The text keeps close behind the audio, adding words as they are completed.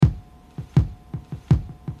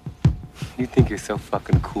You think you're so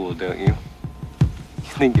fucking cool, don't you? You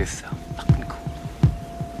think you're so fucking cool.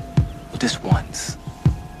 Well, just once,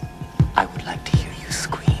 I would like to hear you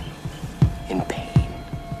scream in pain.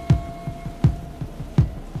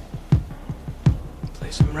 Play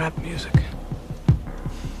some rap music.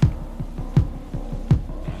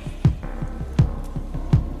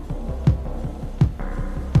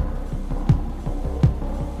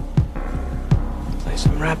 Play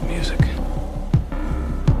some rap music.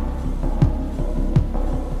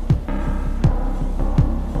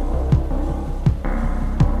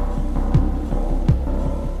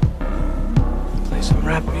 Play some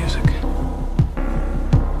rap music.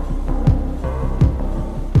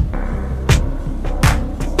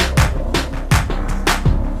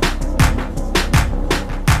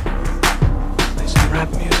 Play some rap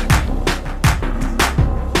music.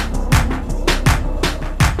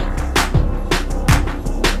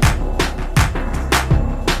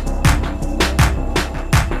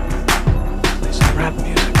 Play some rap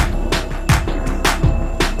music.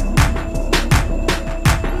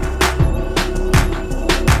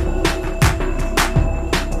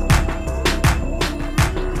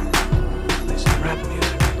 Play some rap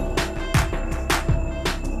music.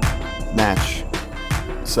 Natch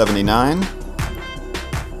 79.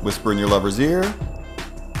 Whisper in your lover's ear.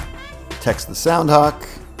 Text the Soundhawk.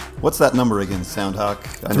 What's that number again, Soundhawk?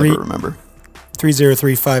 I Three- never remember.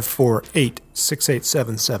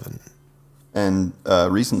 303-548-6877. And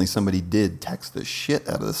recently somebody did text the shit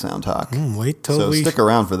out of the Soundhawk. Wait till So we... stick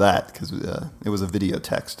around for that, because it was a video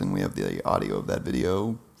text, and we have the audio of that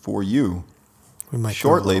video for you we might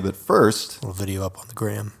shortly. throw But first, a little video up on the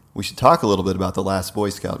gram. we should talk a little bit about the last Boy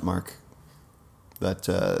Scout, Mark. That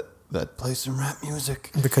play some rap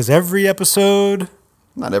music. Because every episode...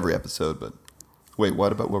 Not every episode, but wait,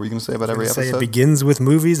 what were you going to say about every Say episode? it begins with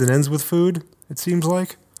movies and ends with food, it seems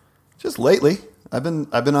like. Just lately, I've been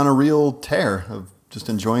on a real tear of just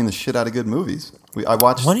enjoying the shit out of good movies. I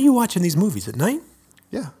watched. When are you watching these movies? At night?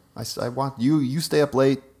 Yeah, I watch. You stay up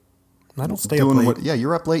late. I don't stay up late. Yeah,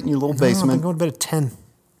 you're up late in your little No, I've been basement. going to bed at 10.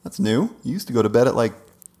 That's new. You used to go to bed at like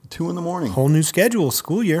 2 in the morning. Whole new schedule,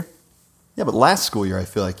 school year. Yeah, but last school year, I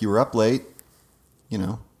feel like you were up late,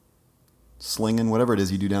 slinging whatever it is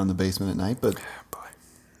you do down in the basement at night. But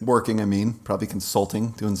working, probably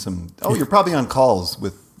consulting, doing some. Oh, you're probably on calls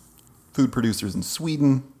with food producers in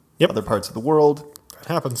Sweden, Yep. other parts of the world. That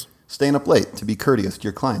happens. Staying up late to be courteous to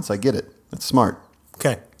your clients. I get it. That's smart.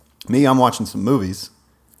 Okay. Me, I'm watching some movies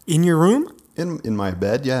In your room? in my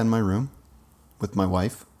bed. Yeah, in my room with my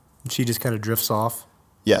wife. She just kind of drifts off.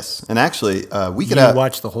 Yes, and actually, we could You have.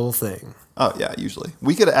 watch the whole thing. Oh yeah, usually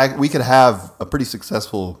we could have a pretty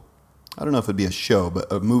successful. I don't know if it'd be a show,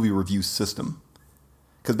 but a movie review system.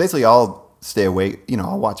 Because basically, I'll stay awake.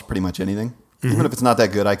 I'll watch pretty much anything, even if it's not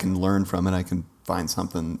that good. I can learn from it. I can find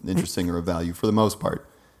something interesting or of value for the most part.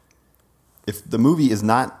 If the movie is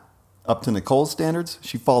not up to Nicole's standards,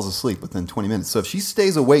 she falls asleep within 20 minutes. So if she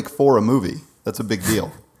stays awake for a movie, that's a big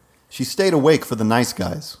deal. She stayed awake for The Nice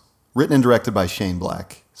Guys, written and directed by Shane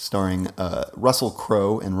Black, starring Russell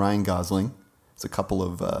Crowe and Ryan Gosling. It's a couple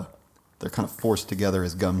of, they're kind of forced together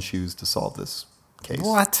as gumshoes to solve this case.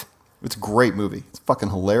 What? It's a great movie. It's fucking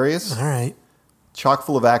hilarious. All right. Chock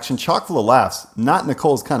full of action, chock full of laughs. Not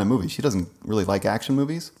Nicole's kind of movie. She doesn't really like action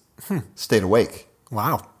movies. Stayed awake.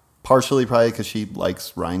 Wow. Partially probably because she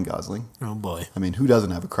likes Ryan Gosling. Oh, boy. Who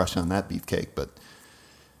doesn't have a crush on that beefcake?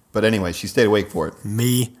 But anyway, she stayed awake for it.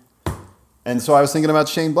 Me. And so I was thinking about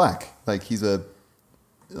Shane Black. Like, he's a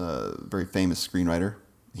very famous screenwriter.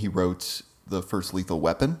 He wrote the first Lethal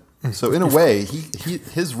Weapon. So in a way,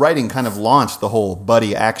 his writing kind of launched the whole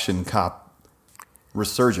buddy action cop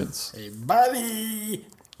resurgence. Hey, buddy.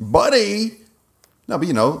 Buddy! No,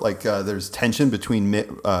 but there's tension between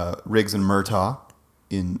Riggs and Murtaugh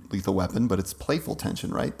in Lethal Weapon, but it's playful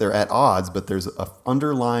tension, right? They're at odds, but there's a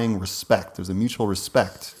underlying respect. There's a mutual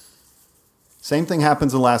respect. Same thing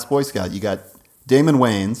happens in Last Boy Scout. You got Damon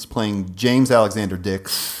Wayans playing James Alexander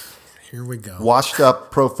Dix, Here we go. washed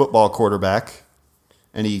up pro football quarterback,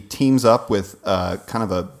 and he teams up with kind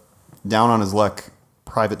of a down on his luck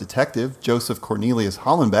private detective, Joseph Cornelius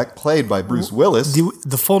Hollenbeck, played by Bruce Willis.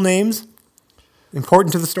 The full names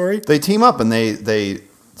important to the story? They team up and they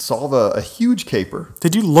solve a huge caper.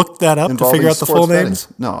 Did you look that up to involving figure out the full sports betting. names?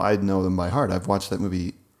 No, I know them by heart. I've watched that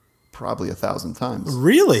movie probably 1,000 times.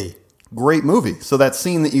 Really? Great movie. So that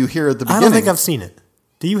scene that you hear at the I beginning. don't think I've seen it.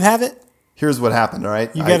 Do you have it? Here's what happened, all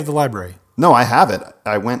right? You got it at the library. No, I have it.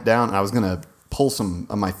 I went down and I was going to pull some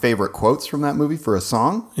of my favorite quotes from that movie for a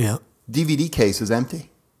song. Yeah. DVD case is empty.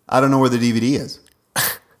 I don't know where the DVD is.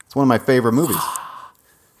 It's one of my favorite movies.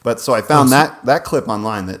 But so I found that clip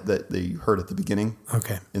online that you heard at the beginning.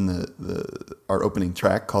 Okay. In our opening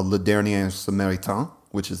track called Le Dernier Samaritain,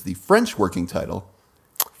 which is the French working title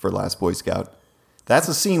for Last Boy Scout. That's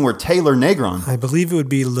a scene where Taylor Negron, I believe it would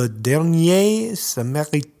be Le Dernier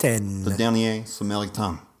Samaritain. Le Dernier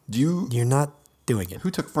Samaritain. You're not doing it.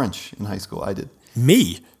 Who took French in high school? I did.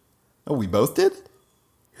 Me. Oh, we both did?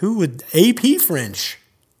 Who would AP French?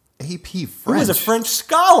 AP French. Who was a French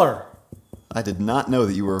scholar? I did not know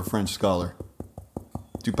that you were a French scholar.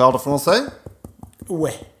 Tu parles français?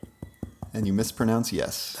 Ouais. And you mispronounce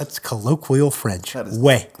yes. That's colloquial French. That is,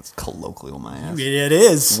 Ouais. That's colloquial, my ass. It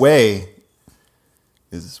is. Whey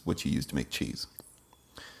is what you use to make cheese.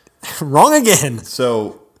 Wrong again.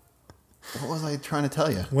 So, what was I trying to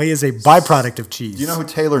tell you? Whey is a byproduct of cheese. Do you know who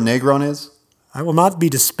Taylor Negron is? I will not be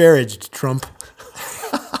disparaged, Trump.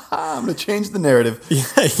 I'm going to change the narrative.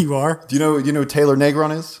 Yeah, you are. Do you know who Taylor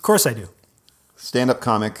Negron is? Of course I do. Stand-up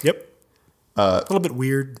comic. Yep. A little bit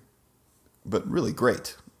weird. But really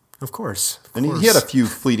great. Of course. And he had a few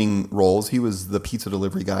fleeting roles. He was the pizza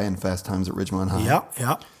delivery guy in Fast Times at Ridgemont High.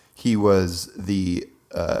 Yeah. He was the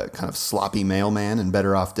kind of sloppy mailman in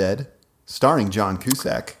Better Off Dead, starring John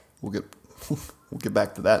Cusack. We'll get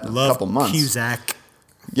back to that in a couple months. Cusack.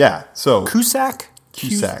 Yeah. So Cusack?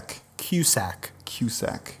 Cusack. Cusack.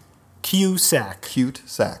 Cusack. Cusack. Cute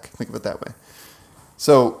sack. Think of it that way.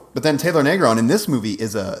 So, but then Taylor Negron in this movie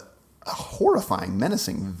is a horrifying,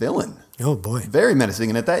 menacing villain. Oh boy. Very menacing.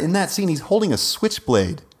 And in that scene, he's holding a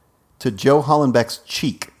switchblade to Joe Hollenbeck's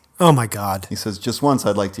cheek. Oh my God. He says, "Just once,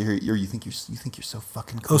 I'd like to hear you think you're so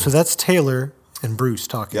fucking cool." Oh, so that's Taylor and Bruce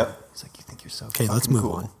talking. Yep. It's like, "You think you're so Okay, fucking let's move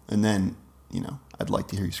cool." on. And then, I'd like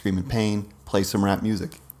to hear you scream in pain, play some rap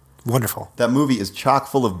music. Wonderful. That movie is chock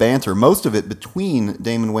full of banter, most of it between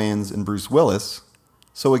Damon Wayans and Bruce Willis.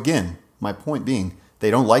 So again, my point being,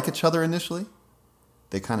 they don't like each other initially.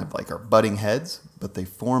 They kind of like are butting heads, but they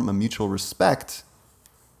form a mutual respect,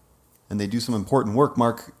 and they do some important work.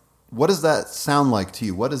 Mark, what does that sound like to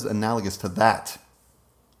you? What is analogous to that?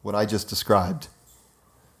 What I just described?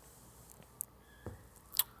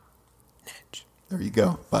 There you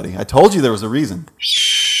go, buddy. I told you there was a reason.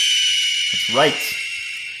 That's right.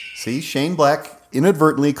 See, Shane Black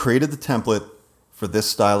inadvertently created the template for this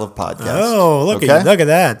style of podcast. Oh, look at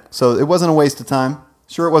that. So it wasn't a waste of time.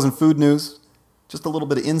 Sure, it wasn't food news. Just a little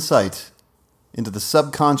bit of insight into the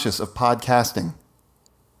subconscious of podcasting.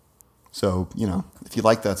 So, if you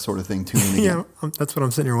like that sort of thing, tune in again. Yeah, that's what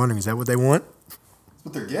I'm sitting here wondering. Is that what they want? That's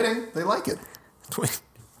what they're getting. They like it.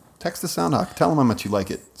 Text the Soundhawk. Tell them how much you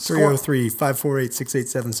like it.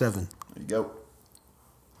 303-548-6877. There you go.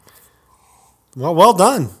 Well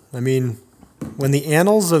done. I mean, when the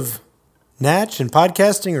annals of Natch and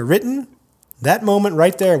podcasting are written, that moment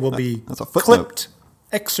right there will be That's a footnote. clipped,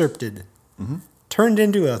 excerpted, turned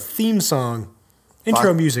into a theme song,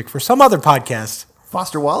 intro music for some other podcast.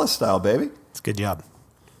 Foster Wallace style, baby. It's a good job.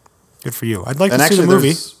 Good for you. I'd like And to see actually, the movie,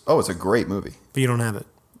 it's a great movie. but you don't have it.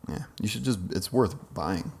 Yeah, you should it's worth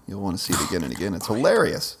buying. You'll want to see it again and again. It's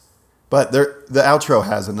hilarious. But the outro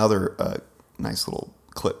has another nice little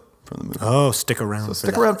clip from the movie. Oh, stick around. So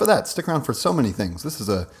stick around for that. Stick around for so many things. This is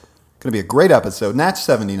going to be a great episode. Natch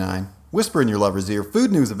 79, Whisper in Your Lover's Ear,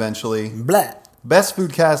 food news eventually. Blah. Best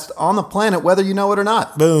foodcast on the planet, whether you know it or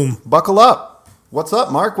not. Boom. Buckle up. What's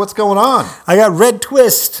up, Mark? What's going on? I got Red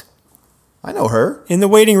Twist I know her. in the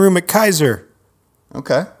waiting room at Kaiser.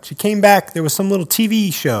 Okay. She came back. There was some little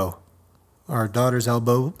TV show. Our daughter's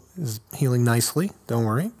elbow is healing nicely. Don't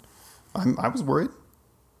worry. I was worried.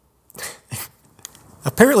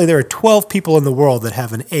 Apparently, there are 12 people in the world that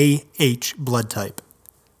have an AH blood type.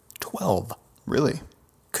 12. Really?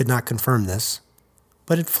 Could not confirm this,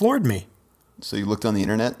 but it floored me. So you looked on the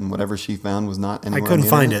internet and whatever she found was not I anywhere on couldn't the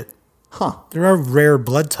find internet? it. Huh. There are rare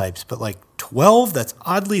blood types, but like 12, that's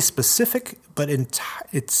oddly specific, but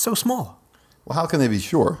it's so small. Well, how can they be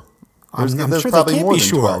sure? I'm There's sure they probably can't more be than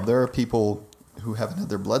sure. 12. There are people who haven't had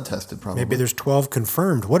their blood tested, probably. Maybe there's 12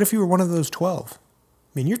 confirmed. What if you were one of those 12? I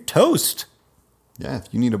mean, you're toast. Yeah, if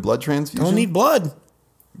you need a blood transfusion, Don't need blood.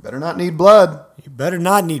 you better not need blood. You better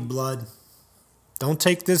not need blood. Don't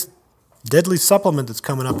take this deadly supplement that's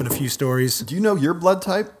coming up in a few stories. Do you know your blood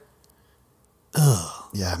type? Ugh.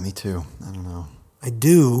 Yeah, me too. I don't know. I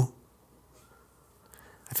do.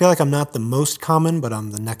 I feel like I'm not the most common, but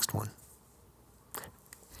I'm the next one.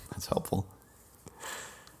 That's helpful.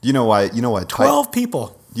 Do you know why? 12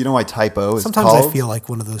 people. Do you know why typo is Sometimes called I feel like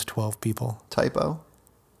one of those 12 people. typo?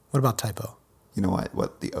 What about typo? You know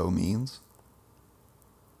what the O means?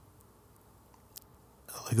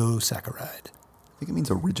 Oligosaccharide. I think it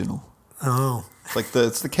means original. Oh. It's like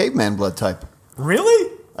it's the caveman blood type.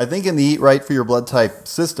 Really? I think in the Eat Right for Your Blood Type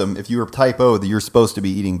system, if you were type O, that you're supposed to be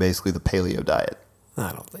eating basically the paleo diet.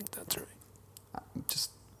 I don't think that's right.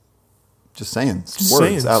 Just saying Just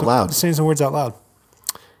words saying, out loud. Just saying some words out loud.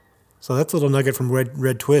 So that's a little nugget from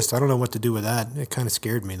Red Twist. I don't know what to do with that. It kind of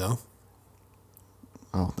scared me, though.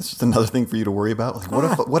 Oh, that's just another thing for you to worry about.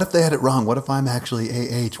 Like, what if they had it wrong? What if I'm actually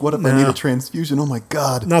AH? What if I need a transfusion? Oh my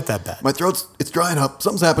God. Not that bad. My throat's drying up.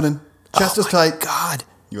 Something's happening. Chest is tight. God.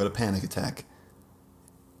 You had a panic attack.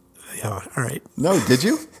 Yeah, all right. No, did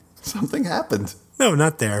you? Something happened. No,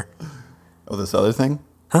 not there. Oh, this other thing?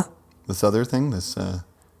 Huh? This other thing? This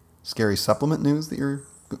scary supplement news that you're...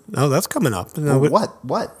 Oh, that's coming up. No,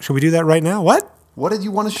 What? Should we do that right now? What? What did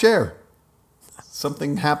you want to share?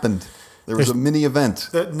 Something happened. There was a mini event.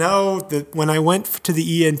 When I went to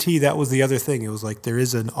the ENT, that was the other thing. It was like there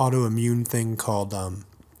is an autoimmune thing called...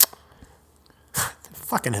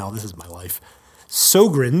 fucking hell, this is my life.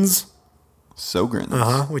 Sjogren's.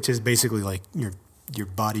 Sjogren's. Which is basically like your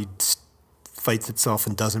body fights itself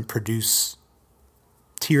and doesn't produce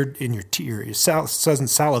tear in your tear. It doesn't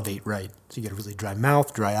salivate right. So you get a really dry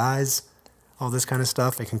mouth, dry eyes, all this kind of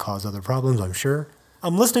stuff. It can cause other problems, I'm sure.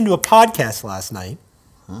 I'm listening to a podcast last night.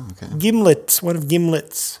 Oh, okay. Gimlet's, one of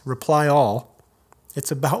Gimlet's Reply All.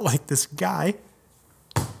 It's about like this guy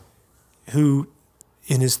who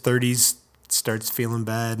in his 30s starts feeling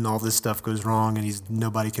bad and all this stuff goes wrong and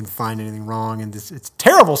nobody can find anything wrong and it's a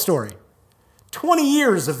terrible story. 20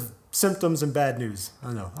 years of symptoms and bad news.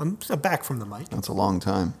 I know. I'm back from the mic. That's a long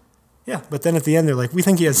time. Yeah, but then at the end they're like, we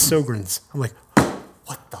think he has Sjogren's. I'm like,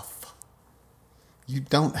 what the fuck? You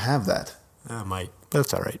don't have that. I might. But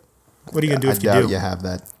that's all right. What are you going to do if I you doubt do? you have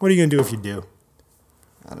that. What are you going to do if you do?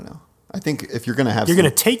 I don't know. I think if you're going to have You're going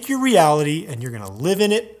to take your reality and you're going to live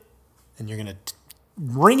in it and you're going to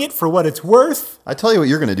wring it for what it's worth. I tell you what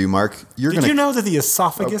you're going to do, Mark. Did you know that the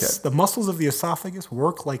esophagus, the muscles of the esophagus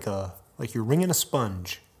work like you're wringing a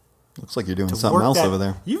sponge? Looks like you're doing To something work else that- over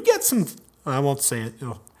there. You get some, I won't say it.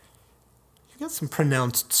 You got some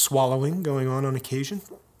pronounced swallowing going on occasion.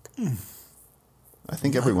 I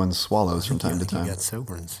think everyone swallows from time to You time. got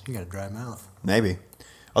Sjogren's. You got a dry mouth. Maybe.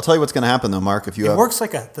 I'll tell you what's going to happen, though, Mark. If you It have, works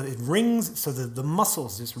like it rings, so the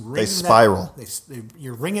muscles just ring. They spiral.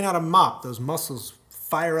 You're wringing out a mop. Those muscles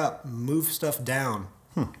fire up, move stuff down.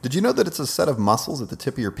 Did you know that it's a set of muscles at the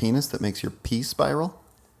tip of your penis that makes your pee spiral?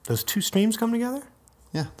 Those two streams come together?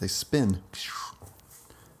 Yeah, they spin.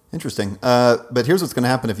 Interesting. But here's what's going to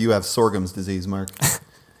happen if you have Sorghum's disease, Mark.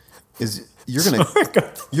 Is you're gonna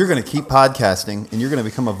keep podcasting and you're gonna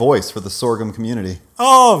become a voice for the sorghum community.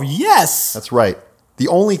 Oh, yes. That's right. The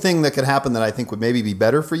only thing that could happen that I think would maybe be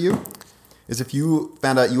better for you is if you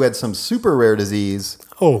found out you had some super rare disease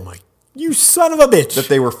Oh, my. You son of a bitch. that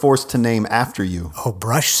they were forced to name after you.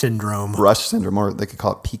 Brush syndrome. Brush syndrome, or they could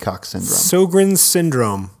call it peacock syndrome. Sjogren's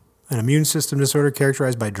syndrome, an immune system disorder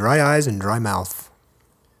characterized by dry eyes and dry mouth.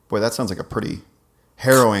 Boy, that sounds like a pretty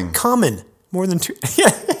harrowing. Common. More than two.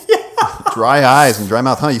 Dry eyes and dry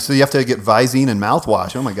mouth. Huh? So you have to get Visine and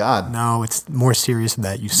mouthwash. Oh, my God. No, it's more serious than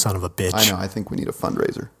that, you son of a bitch. I know. I think we need a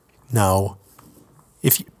fundraiser. No.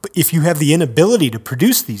 If you have the inability to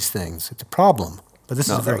produce these things, it's a problem. But this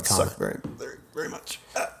No, is that very would common. suck very much.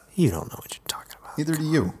 You don't know what you're talking about. Neither do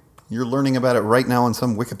you. You're learning about it right now on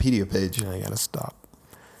some Wikipedia page. I gotta stop.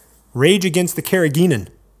 Rage Against the Carrageenan.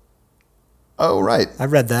 Oh, right. I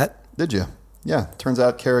read that. Did you? Yeah. Turns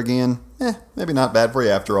out Carrageenan, maybe not bad for you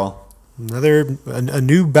after all. A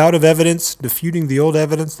new bout of evidence, defeating the old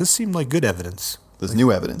evidence. This seemed like good evidence. There's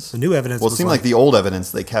new evidence. The new evidence Well, it was seemed like- like the old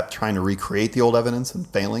evidence, they kept trying to recreate the old evidence and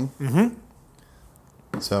failing.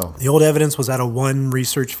 Mm-hmm. So The old evidence was at a one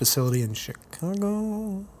research facility in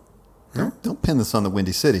Chicago. don't pin this on the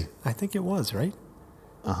Windy City. I think it was, right?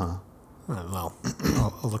 Uh-huh. Well,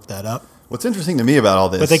 I'll look that up. What's interesting to me about all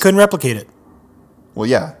this... But they couldn't replicate it. Well,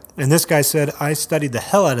 yeah. And this guy said, I studied the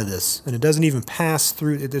hell out of this, and it doesn't even pass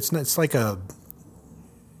through. It's not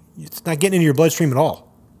getting into your bloodstream at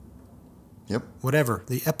all. Yep. Whatever.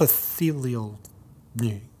 The epithelial.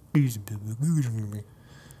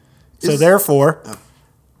 So therefore,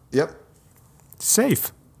 Yep. it's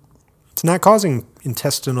safe. It's not causing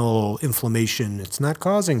intestinal inflammation. It's not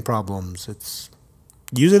causing problems.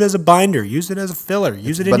 Use it as a binder. Use it as a filler.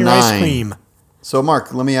 Use it in your ice benign. cream. So,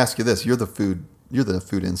 Mark, let me ask you this. You're the food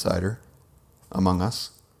insider among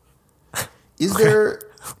us. Is there...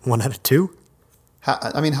 1 out of 2.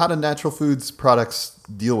 How do natural foods products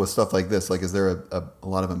deal with stuff like this? Like, is there a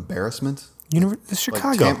lot of embarrassment? It's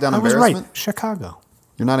Chicago. tamp down I was right. embarrassment? Chicago.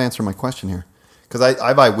 You're not answering my question here. Because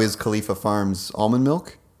I buy Wiz Khalifa Farms almond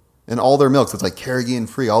milk, and all their milks, it's like Carrageenan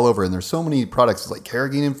free all over. And there's so many products, it's like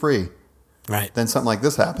Carrageenan free. Right. Then something like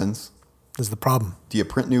this happens, is the problem. Do you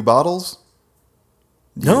print new bottles?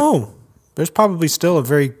 No, there's probably still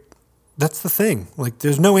that's the thing. Like,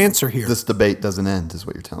 there's no answer here. This debate doesn't end, is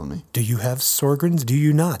what you're telling me. Do you have Sorgrens? Do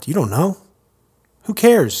you not? You don't know. Who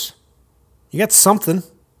cares? You got something.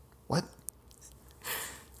 What?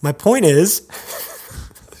 My point is,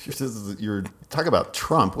 You're talking about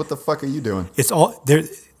Trump. What the fuck are you doing? it's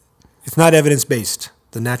not evidence-based,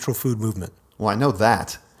 the natural food movement. Well, I know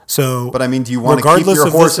that. So, But I mean, do you want to keep regardless your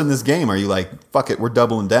of horse this- in this game? Are you like, fuck it, we're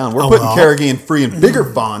doubling down. We're Oh, putting well. Carrageen free in bigger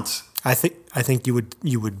fonts. I think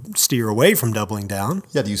you would steer away from doubling down.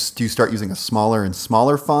 Yeah, do you start using a smaller and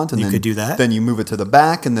smaller font? And You then, could do that. Then you move it to the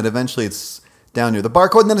back, and then eventually it's down near the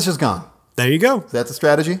barcode, and then it's just gone. There you go. Is that the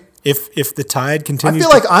strategy? If the tide I continues, feel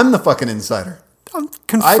like I'm the fucking insider. I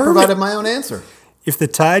confirm provided it. my own answer. If the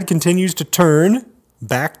tide continues to turn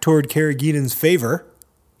back toward Carrageenan's favor,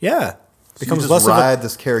 yeah, becomes just less ride of a.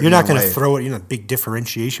 this Carrageenan You're not going to wave. throw it. You're not a big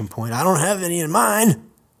differentiation point. I don't have any in mine.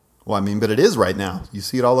 Well, I mean, but it is right now. You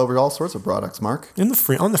see it all over all sorts of products, Mark. On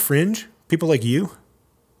the fringe, people like you.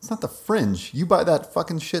 It's not the fringe. You buy that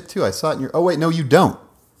fucking shit too. I saw it in your. Oh wait, no, you don't.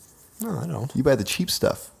 No, I don't. You buy the cheap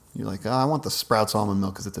stuff. You're like, I want the Sprouts almond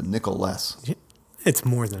milk because it's a nickel less. It's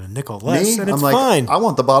more than a nickel less, and I'm it's like, fine. I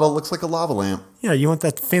want the bottle that looks like a lava lamp. Yeah, you want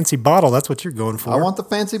that fancy bottle. That's what you're going for. I want the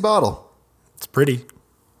fancy bottle. It's pretty.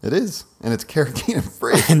 It is, and it's Carrageenan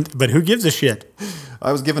free. But who gives a shit?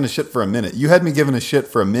 I was giving a shit for a minute. You had me giving a shit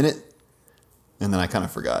for a minute, and then I kind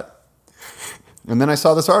of forgot. And then I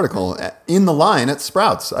saw this article in the line at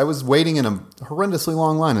Sprouts. I was waiting in a horrendously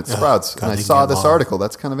long line at Sprouts, God, and I they saw get this long. article.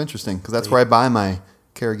 That's kind of interesting because that's where I buy my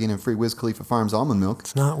Carrageenan free Wiz Khalifa Farms almond milk.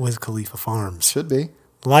 It's not Wiz Khalifa Farms. Should be.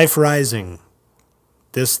 Life Rising.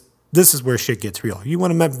 This is where shit gets real. You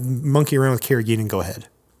want to monkey around with Carrageenan, go ahead.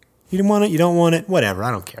 You didn't want it, you don't want it, whatever.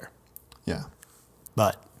 I don't care. Yeah.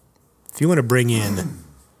 But if you want to bring in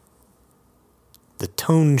the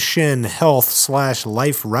Tone Shen Health /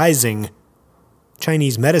 Life Rising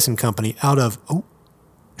Chinese medicine company out of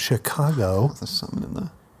Chicago, There's something in the.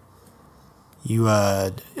 you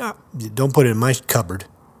don't put it in my cupboard.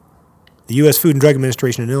 The U.S. Food and Drug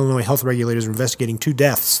Administration and Illinois health regulators are investigating 2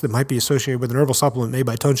 deaths that might be associated with an herbal supplement made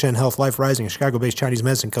by Tonshan Health Life Rising, a Chicago-based Chinese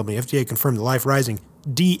medicine company. FDA confirmed the Life Rising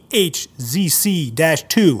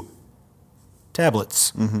DHZC-2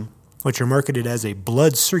 tablets, which are marketed as a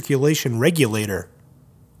blood circulation regulator.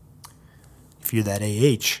 If you're that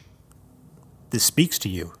AH, this speaks to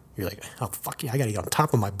you. You're like, oh, fuck yeah, I got to get on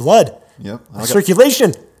top of my blood. Yep. My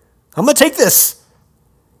circulation. I'm going to take this.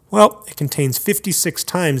 Well, it contains 56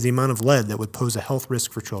 times the amount of lead that would pose a health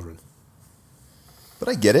risk for children. But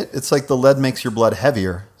I get it. It's like the lead makes your blood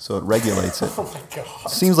heavier, so it regulates it. Oh my god.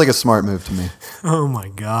 Seems like a smart move to me. Oh my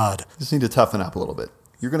God. Just need to toughen up a little bit.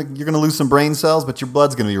 You're gonna lose some brain cells, but your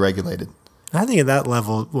blood's gonna be regulated. I think at that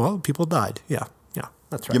level, well, people died. Yeah,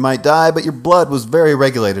 that's right. You might die, but your blood was very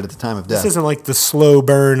regulated at the time of death. This isn't like the slow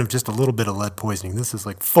burn of just a little bit of lead poisoning. This is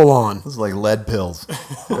like full on. This is like lead pills.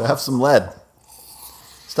 Have some lead.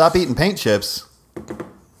 Stop eating paint chips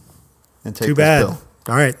and take Too this bad. pill.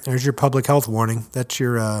 All right, there's your public health warning. That's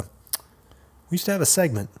your, we used to have a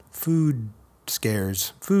segment, food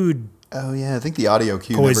scares, food Oh yeah, I think the audio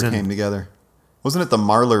cue Poison. never came together. Wasn't it the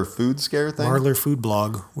Marler food scare thing? Marler food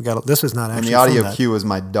blog. This is not And actually the audio from that. cue was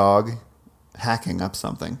my dog hacking up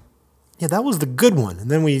something. Yeah, that was the good one. And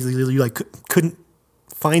then we like couldn't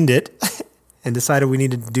find it and decided we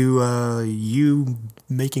needed to do you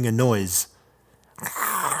making a noise.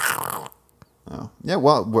 Oh yeah,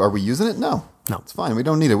 well, are we using it? No, No. it's fine. We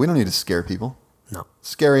don't need it. We don't need to scare people. No.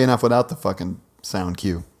 Scary enough without the fucking sound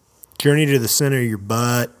cue. Journey to the center of your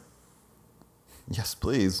butt. Yes,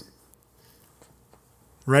 please.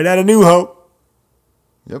 Right out of New Hope.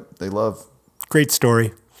 Yep, they love. Great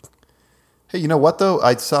story. Hey, you know what though?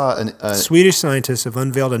 I saw Swedish scientists have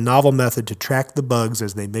unveiled a novel method to track the bugs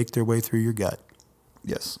as they make their way through your gut.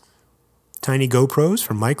 yes. Tiny GoPros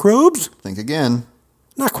for microbes? Think again.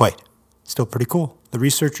 Not quite. Still pretty cool. The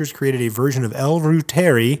researchers created a version of L.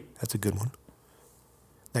 reuteri, that's a good one,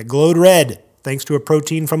 that glowed red thanks to a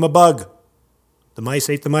protein from a bug. The mice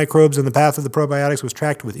ate the microbes and the path of the probiotics was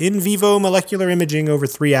tracked with in vivo molecular imaging over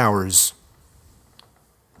 3 hours.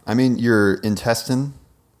 I mean, your intestine,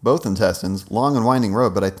 both intestines, long and winding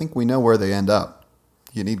road, but I think we know where they end up.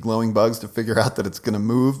 You need glowing bugs to figure out that it's going to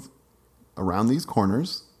move around these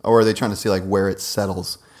corners, or are they trying to see like where it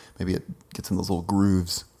settles? Maybe it gets in those little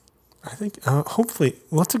grooves. I think, hopefully,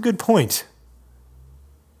 well, that's a good point.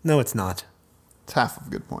 No, it's not. It's half of a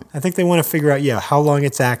good point. I think they want to figure out, how long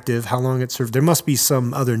it's active, how long it's served. There must be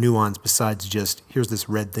some other nuance besides just, here's this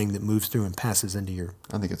red thing that moves through and passes into your...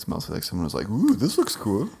 I think it's mostly like someone was like, ooh, this looks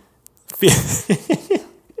cool.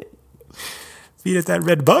 Feed it that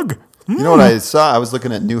red bug. You know what I saw? I was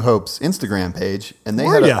looking at New Hope's Instagram page, and they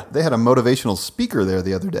Were ya? they had a motivational speaker there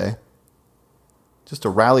the other day, just to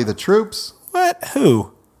rally the troops. What?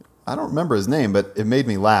 Who? I don't remember his name, but it made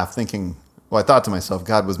me laugh. Thinking, well, I thought to myself,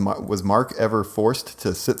 God, was Mark ever forced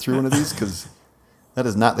to sit through one of these? Because that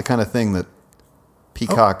is not the kind of thing that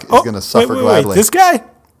Peacock is going to suffer gladly. Wait, this guy?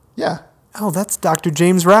 Yeah. Oh, that's Dr.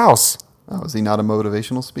 James Rouse. Oh, is he not a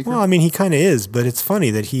motivational speaker? Well, I mean, he kind of is, but it's funny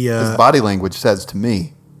that he. His body language says to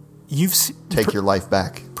me, Take your life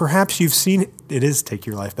back. Perhaps you've seen it is Take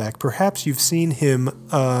Your Life Back. Perhaps you've seen him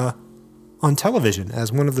on television as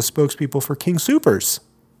one of the spokespeople for King Soopers,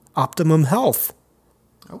 Optimum Health.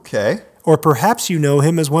 Okay. Or perhaps you know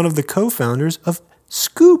him as one of the co-founders of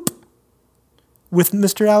Scoop with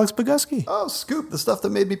Mr. Alex Bogusky. Oh, Scoop, the stuff that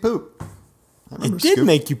made me poop. I remember It did Scoop.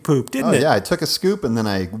 make you poop, didn't it? Yeah, I took a scoop and then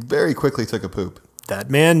I very quickly took a poop. That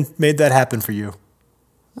man made that happen for you.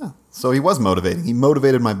 Yeah. So he was motivating. He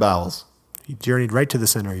motivated my bowels. He journeyed right to the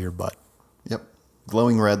center of your butt. Yep.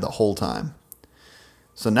 Glowing red the whole time.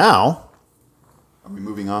 So now, are we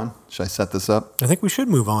moving on? Should I set this up? I think we should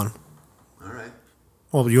move on. All right.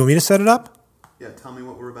 Well, you want me to set it up? Yeah, tell me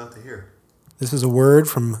what we're about to hear. This is a word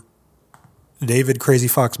from David Crazy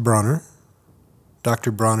Fox Bronner,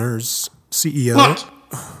 Dr. Bronner's CEO. What?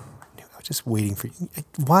 I was just waiting for you.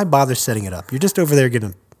 Why bother setting it up? You're just over there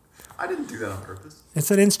getting... I didn't do that on purpose. It's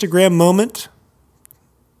an Instagram moment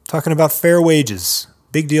talking about fair wages.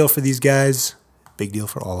 Big deal for these guys. Big deal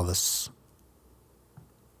for all of us.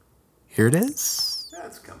 Here it is. Yeah,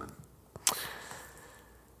 it's coming.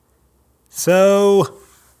 So,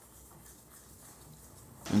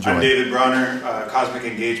 Enjoy. I'm David Bronner, Cosmic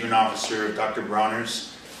Engagement Officer of Dr.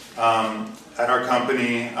 Bronner's. At our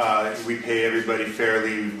company, we pay everybody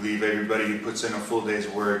fairly. We believe everybody who puts in a full day's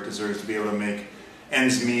work deserves to be able to make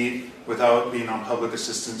ends meet without being on public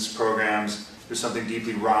assistance programs. There's something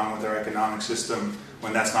deeply wrong with our economic system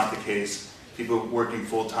when that's not the case. People working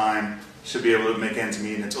full-time should be able to make ends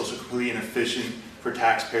meet, and it's also completely inefficient for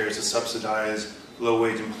taxpayers to subsidize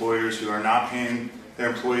low-wage employers who are not paying their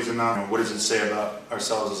employees enough. What does it say about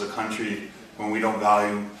ourselves as a country when we don't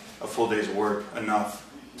value a full day's work enough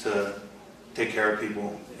to take care of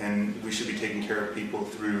people? And we should be taking care of people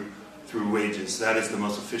through wages. That is the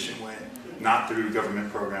most efficient way, not through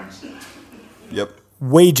government programs. Yep.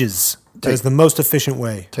 wages. That is the most efficient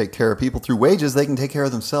way. Take care of people through wages. They can take care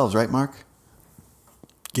of themselves, right, Mark?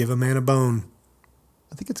 Give a man a bone.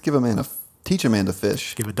 I think it's teach a man to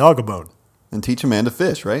fish Give a dog a bone. and teach a man to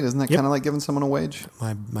fish, right? Isn't that Yep. kind of like giving someone a wage?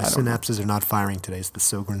 My I don't know. synapses are not firing today. It's the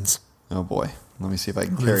Sogrens. Oh boy, let me see if I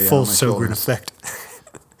can I'm in carry it full on my Sogren shoulders. effect.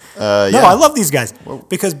 Yeah. No, I love these guys Whoa.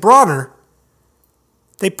 because Bronner,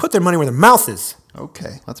 they put their money where their mouth is.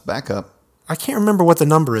 Okay, let's back up. I can't remember what the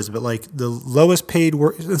number is, but like the lowest paid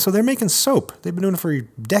work, and so they're making soap. They've been doing it for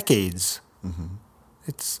decades. Mm-hmm.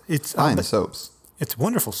 It's Fine soaps. It's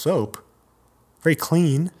wonderful soap, very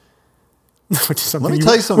clean. Which is something Let me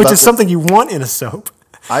tell you something which about is something you want in a soap.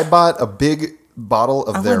 I bought a big bottle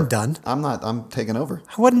of I their. wasn't done. I'm taking over.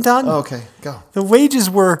 I wasn't done. Oh, okay, go. The wages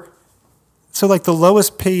were so like the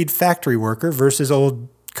lowest paid factory worker versus old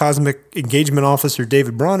cosmic engagement officer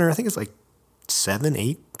David Bronner. I think it's like 7,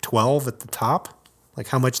 8, 12 at the top. Like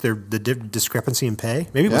how much the discrepancy in pay.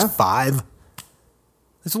 Maybe it Yeah. was 5.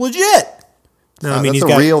 It's legit. No, I mean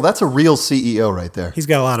That's a real CEO right there. he's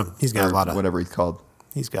got a lot of whatever he's called.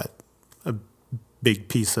 he's got a big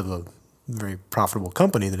piece of a very profitable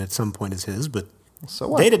company that at some point is his, but So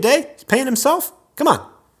what? day to day, he's paying himself. Come on.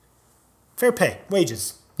 Fair pay,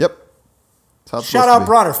 wages. Yep. That's how it's Shout supposed to out be.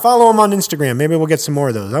 Bronner. Follow him on Instagram. Maybe we'll get some more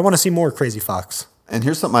of those. I want to see more Crazy Fox. And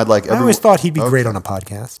here's something I'd like. I always thought he'd be Okay. great on a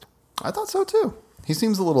podcast. I thought so too. He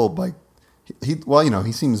seems a little like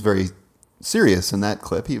he seems very serious in that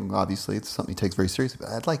clip. He obviously it's something he takes very seriously. But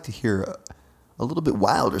I'd like to hear a little bit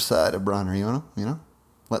wilder side of Bronner. You know,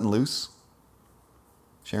 letting loose,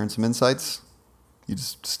 sharing some insights. You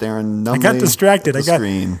just staring numbly. I got distracted. At the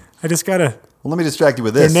screen. I just got to. Well, let me distract you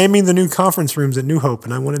with They're this. naming the new conference rooms at New Hope,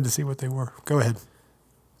 and I wanted to see what they were. Go ahead.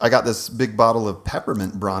 I got this big bottle of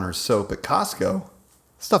peppermint Bronner soap at Costco.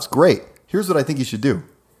 Stuff's great. Here's what I think you should do.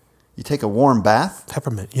 You take a warm bath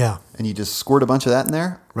Peppermint, yeah. and you just squirt a bunch of that in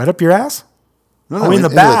there. Right up your ass? No, Oh, in the into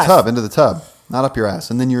bath. into the tub, not up your ass.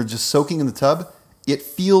 And then you're just soaking in the tub. It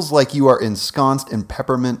feels like you are ensconced in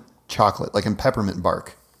peppermint chocolate, like in peppermint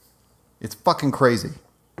bark. It's fucking crazy.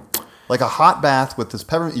 Like a hot bath with this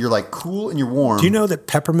peppermint. You're like cool and you're warm. Do you know that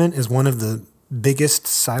peppermint is one of the biggest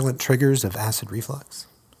silent triggers of acid reflux?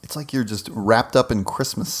 It's like you're just wrapped up in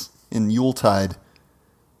Christmas, in Yuletide.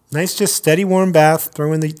 Nice, just steady warm bath.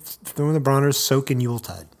 Throw in the Bronners, soak in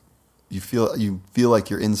Yuletide. you feel like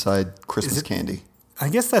you're inside Christmas candy, I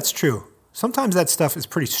guess that's true. Sometimes that stuff is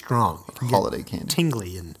pretty strong. It can get holiday candy.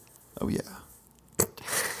 tingly, and Oh yeah. it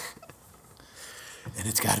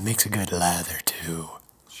makes a good lather too.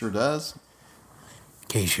 Sure does. In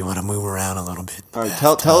case you want to move around a little bit. All right,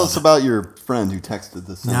 tell us about your friend who texted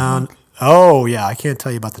this. No, oh yeah, I can't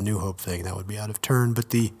tell you about the New Hope thing. That would be out of turn.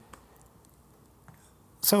 But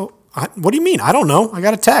what do you mean? I don't know. I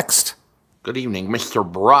got a text. Good evening, Mr.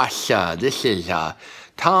 Brush. This is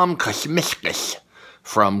Tom Kosmiskus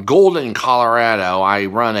from Golden, Colorado. I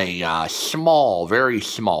run a small, very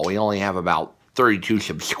small, we only have about 32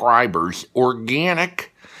 subscribers,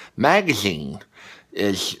 organic magazine.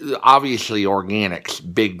 Is obviously organic's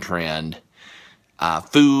big trend.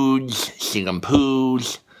 Foods,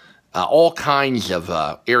 shampoos, all kinds of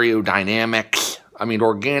aerodynamics. I mean,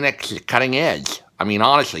 organic's cutting edge. I mean,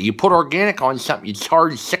 honestly, you put organic on something, you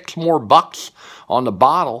charge $6 more on the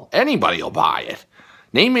bottle, anybody will buy it.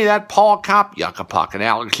 Name me that Paul Kopyuckapuck in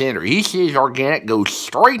Alexander. He says organic, goes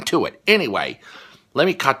straight to it. Anyway, let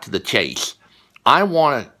me cut to the chase. I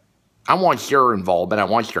want your involvement. I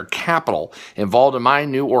want your capital involved in my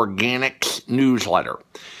new organics newsletter.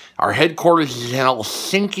 Our headquarters is in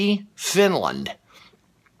Helsinki, Finland.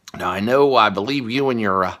 Now, I believe you and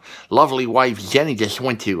your lovely wife, Jenny, just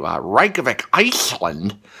went to Reykjavik,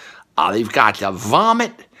 Iceland. They've got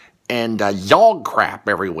vomit and dog crap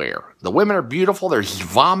everywhere. The women are beautiful. There's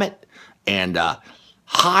vomit and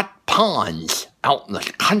hot ponds out in the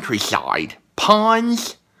countryside.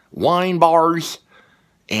 Ponds, wine bars,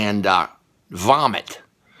 and vomit.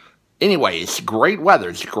 Anyway, it's great weather.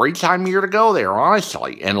 It's a great time of year to go there,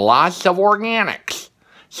 honestly, and lots of organics.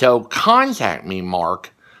 So contact me,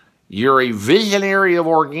 Mark. You're a visionary of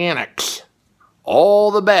organics. All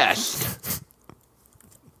the best.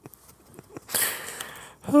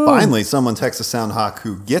 Finally, someone texts a Soundhawk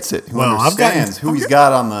who gets it, who Well, understands who he's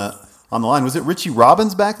got on the line. Was it Richie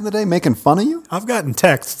Robbins back in the day making fun of you? I've gotten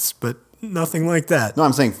texts, but nothing like that. No,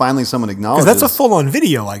 I'm saying finally someone Because acknowledges. that's a full-on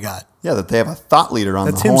video I got. Yeah, that they have a thought leader on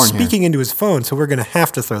That's the him horn speaking here. into his phone, so we're going to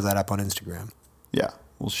have to throw that up on Instagram. Yeah,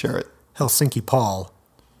 we'll share it. Helsinki Paul.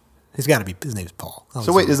 He's got to be, his name's Paul.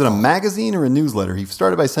 So wait, is it a magazine or a newsletter? He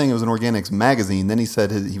started by saying it was an organics magazine. Then he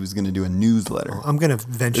said he was going to do a newsletter. I'm going to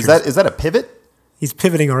venture. Is that a pivot? He's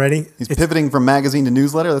pivoting already? He's pivoting from magazine to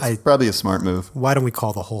newsletter? That's probably a smart move. Why don't we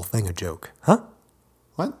call the whole thing a joke? Huh?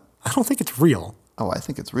 What? I don't think it's real. Oh, I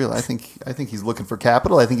think it's real. I think he's looking for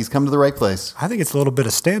capital. I think he's come to the right place. I think it's a little bit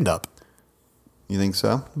of stand-up. You think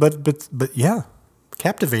so? But yeah,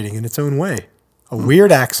 captivating in its own way. A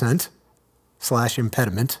weird accent /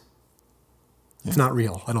 impediment. It's not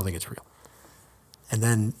real. I don't think it's real. And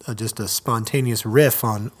then just a spontaneous riff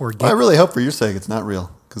on organic. Well, I really hope for your sake it's not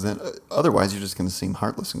real, because then otherwise you're just going to seem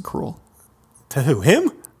heartless and cruel. To who? Him?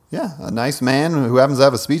 Yeah, a nice man who happens to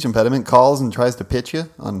have a speech impediment calls and tries to pitch you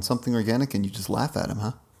on something organic, and you just laugh at him,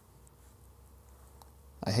 huh?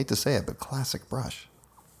 I hate to say it, but classic Brush.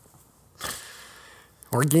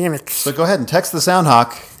 Organics. So go ahead and text the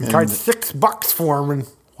Soundhawk. Charge $6 for him.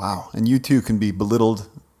 Wow, and you too can be belittled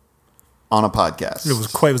on a podcast.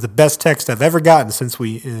 It was the best text I've ever gotten since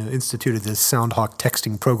we instituted this Soundhawk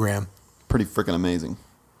texting program. Pretty freaking amazing.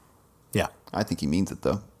 Yeah. I think he means it,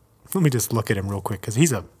 though. Let me just look at him real quick, because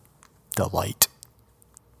he's a delight.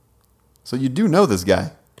 So you do know this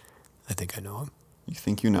guy. I think I know him. You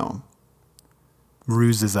think you know him.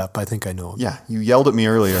 Ruse is up. I think I know him. Yeah, you yelled at me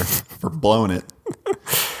earlier for blowing it.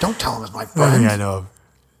 Don't tell him it's my friend. I think I know him.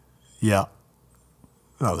 Yeah.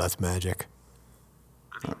 Oh, that's magic.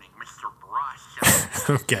 Good evening, Mr.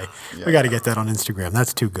 Brush. Okay. We got to get that on Instagram.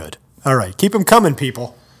 That's too good. All right. Keep them coming,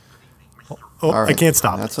 people. Oh, All right. I can't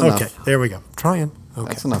stop. That's enough. Okay. There we go. Trying. Okay.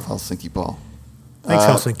 That's enough Helsinki Paul. Thanks,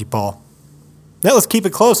 Helsinki Paul. Now let's keep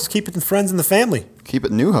it close. Let's keep it in friends and the family. Keep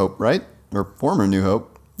it New Hope, right? Or former New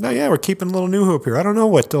Hope. No, yeah, we're keeping a little New Hope here. I don't know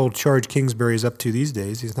what old Charge Kingsbury is up to these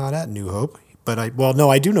days. He's not at New Hope. But I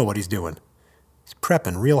do know what he's doing. He's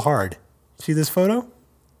prepping real hard. See this photo?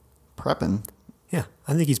 Prepping? Yeah,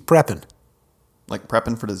 I think he's prepping. Like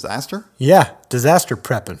prepping for disaster? Yeah, disaster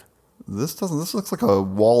prepping. This looks like a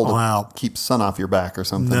wall to Wow. keep sun off your back or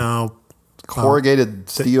something. No. Corrugated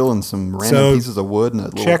steel and some random pieces of wood and a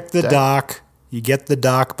little Check the deck. doc. You get the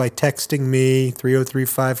doc by texting me,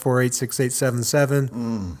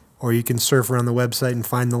 303-548-6877. Or you can surf around the website and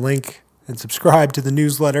find the link and subscribe to the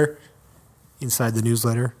newsletter. Inside the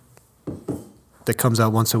newsletter that comes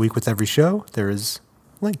out once a week with every show, there is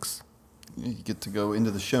links. You get to go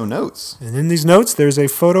into the show notes. And in these notes, there's a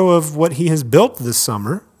photo of what he has built this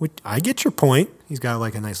summer, which I get your point. He's got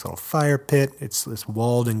like a nice little fire pit. It's this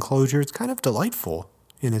walled enclosure. It's kind of delightful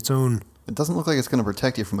in its own It doesn't look like it's going to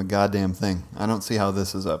protect you from a goddamn thing. I don't see how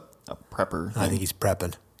this is a prepper thing. I think he's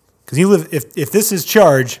prepping. Because if this is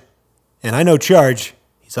Charge, and I know Charge,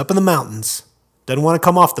 he's up in the mountains. Doesn't want to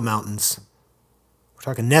come off the mountains. We're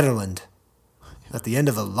talking Netherlands. At the end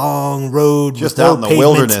of a long road. Just with out no in the pavement.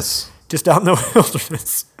 wilderness. Just out in the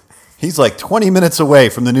wilderness. He's like 20 minutes away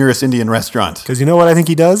from the nearest Indian restaurant. Because you know what I think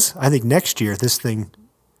he does? I think next year, this thing,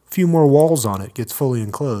 a few more walls on it, gets fully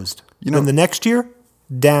enclosed. Then the next year,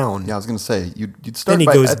 down. Yeah, I was going to say, you'd start Then he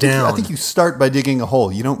by... goes I think down. you start by digging a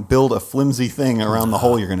hole. You don't build a flimsy thing around the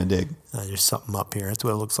hole you're going to dig. There's something up here. That's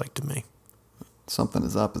what it looks like to me. Something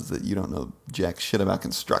is up is that you don't know jack shit about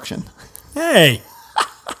construction. Hey!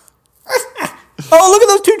 Oh, look at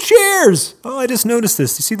those two chairs! Oh, I just noticed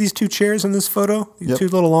this. You see these two chairs in this photo? These Yep. two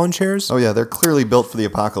little lawn chairs? Oh, yeah, they're clearly built for the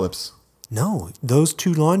apocalypse. No, those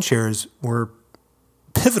two lawn chairs were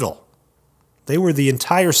pivotal. They were the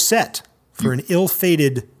entire set for an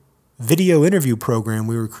ill-fated video interview program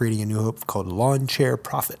we were creating in New Hope called Lawn Chair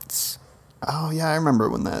Profits, Oh, yeah, I remember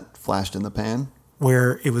when that flashed in the pan.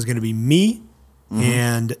 where it was going to be me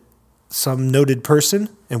and some noted person,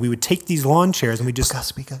 and we would take these lawn chairs and we just...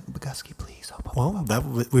 Bogusky, please. Well,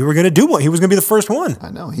 we were going to do one. He was going to be the first one. I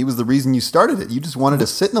know. He was the reason you started it. You just wanted to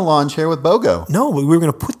sit in a lawn chair with Bogo. No, we were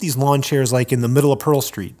going to put these lawn chairs like in the middle of Pearl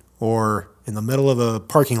Street or in the middle of a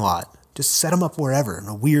parking lot. Just set them up wherever in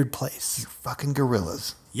a weird place. Fucking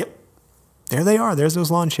gorillas. Yep. There they are. There's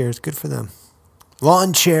those lawn chairs. Good for them.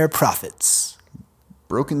 Lawn Chair Profits.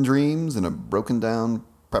 Broken dreams and a broken down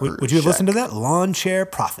prepper Would you have shack. listened to that? Lawn Chair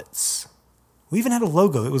Profits. We even had a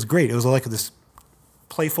logo. It was great. It was like this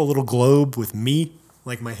playful little globe with me,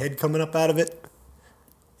 like my head coming up out of it.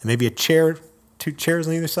 And maybe a chair, two chairs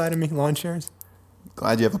on either side of me, lawn chairs.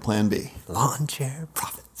 Glad you have a plan B. Lawn Chair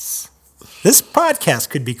Profits. This podcast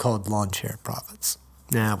could be called Lawn Chair Profits.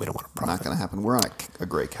 Nah, we don't want to profit. Not going to happen. We're on a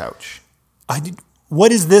gray couch.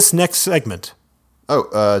 What is this next segment? Oh,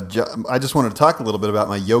 I just wanted to talk a little bit about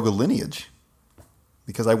my yoga lineage.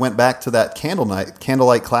 Because I went back to that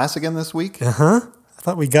candlelight class again this week. I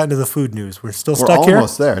thought we got into the food news. We're still We're stuck here?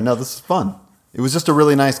 almost there. No, this is fun. It was just a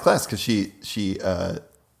really nice class because she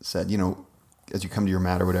said, as you come to your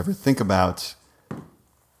mat or whatever, think about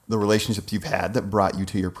the relationships you've had that brought you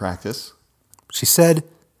to your practice. She said,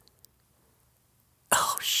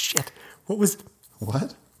 oh, shit. What was...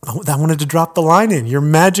 What? I wanted to drop the line in. Your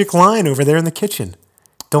magic line over there in the kitchen.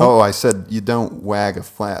 I said you don't wag a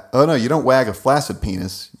flat... Oh, no, you don't wag a flaccid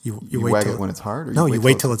penis. You wait wag till it when it's hard? Or No, you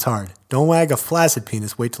wait till it's hard. Don't wag a flaccid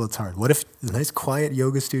penis. Wait till it's hard. What if a nice quiet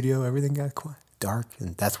yoga studio, everything got quiet, dark,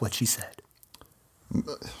 and that's what she said.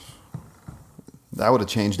 That would have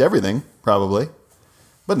changed everything, probably.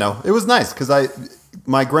 But no, it was nice because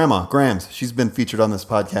my grandma, Grams, she's been featured on this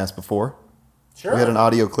podcast before. Sure. We had an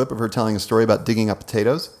audio clip of her telling a story about digging up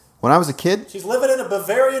potatoes. When I was a kid... She's living in a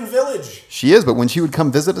Bavarian village. She is, but when she would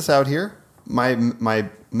come visit us out here, my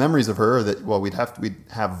memories of her are that, well, we'd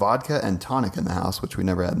have vodka and tonic in the house, which we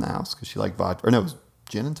never had in the house because she liked vodka. Or no, it was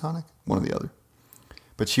gin and tonic, one or the other.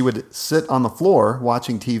 But she would sit on the floor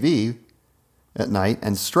watching TV at night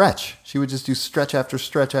and stretch. She would just do stretch after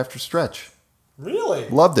stretch after stretch. Really?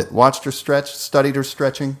 Loved it. Watched her stretch, studied her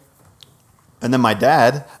stretching. And then my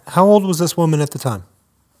dad... How old was this woman at the time?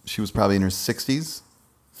 She was probably in her 60s.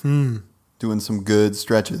 Doing some good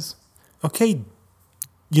stretches. Okay.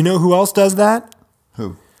 You know who else does that?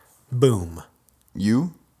 Who? Boom.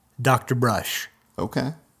 You? Dr. Brush.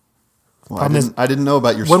 Okay. Well, Problem I didn't know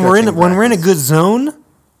about your When we're in a practice. good zone,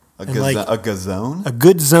 A and like- gazone? a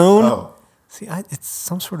good zone. Oh. See, it's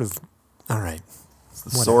some sort of. All right. It's the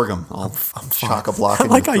sorghum. I'll I'm fine. chock-a-block I in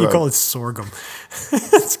like your how you throat. call it sorghum.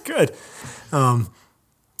 That's good.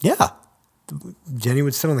 Yeah. Jenny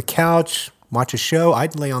would sit on the couch, watch a show.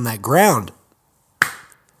 I'd lay on that ground,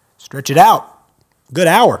 stretch it out. Good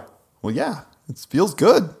hour. Well, yeah. It feels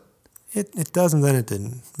good. It does, and then it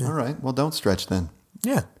didn't. Yeah. All right. Well, don't stretch then.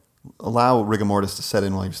 Yeah. Allow rigor mortis to set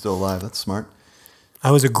in while you're still alive. That's smart.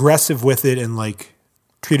 I was aggressive with it and like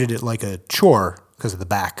treated it like a chore because of the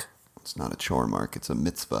back. It's not a chore, Mark. It's a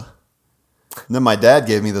mitzvah. And then my dad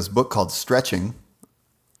gave me this book called Stretching.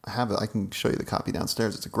 I have it. I can show you the copy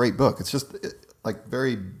downstairs. It's a great book. It's just like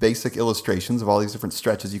very basic illustrations of all these different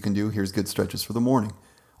stretches you can do. Here's good stretches for the morning.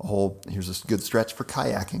 Here's a good stretch for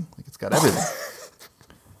kayaking. Like it's got everything.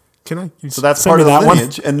 Can I? So that's send part me of the that one?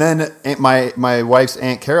 lineage. And then my wife's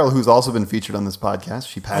Aunt Carol, who's also been featured on this podcast,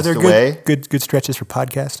 she Are passed there away good stretches for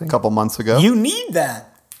podcasting? a couple months ago. You need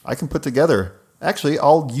that. I can put together. Actually,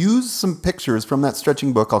 I'll use some pictures from that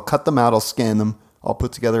stretching book. I'll cut them out. I'll scan them. I'll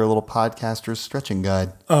put together a little podcaster's stretching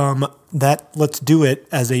guide. Let's do it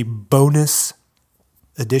as a bonus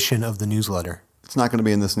edition of the newsletter. It's not going to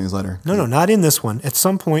be in this newsletter. No, not in this one. At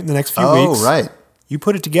some point in the next few Oh, weeks, right. you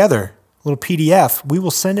put it together, a little PDF. We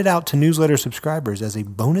will send it out to newsletter subscribers as a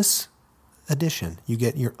bonus edition. You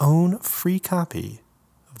get your own free copy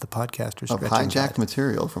of the Podcaster's Of Stretching hijacked Guide.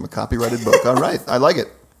 material from a copyrighted book. All right. I like it.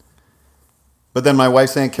 But then my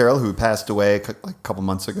wife's Aunt Carol, who passed away like a couple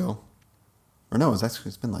months ago. Or no,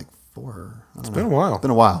 it's been like 4. I don't know. been a while. It's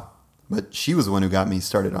been a while. But she was the one who got me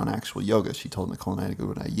started on actual yoga. She told Nicole and I to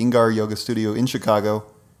go to a Yingar yoga studio in Chicago.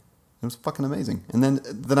 It was fucking amazing. And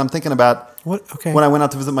then I'm thinking about What? Okay. when I went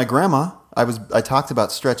out to visit my grandma, I talked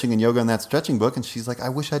about stretching and yoga in that stretching book, and she's like, I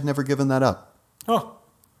wish I'd never given that up. Oh,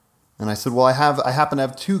 And I said, well, I happen to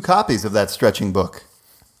have 2 copies of that stretching book.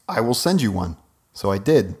 I will send you one. So I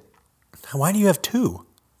did. why do you have 2?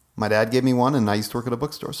 My dad gave me one, and I used to work at a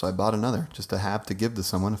bookstore, so I bought another just to have to give to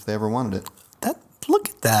someone if they ever wanted it. Look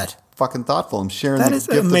at that. Fucking thoughtful. I'm sharing That the is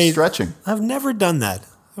gift amazing. of stretching. I've never done that.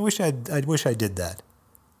 I wish I did that.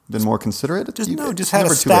 Been more considerate? Just It's had a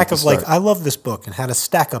never too late stack to of like, start. I love this book, and had a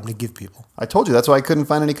stack of them to give people. I told you that's why I couldn't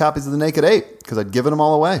find any copies of The Naked Ape, because I'd given them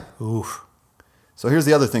all away. Oof. So here's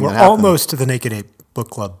the other thing We're that happened. almost to the Naked Ape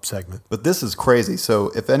book club segment. But this is crazy.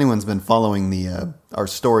 So if anyone's been following our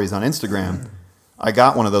stories on Instagram, I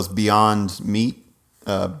got one of those Beyond Meat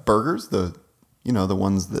burgers, the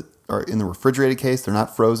ones that are in the refrigerated case. They're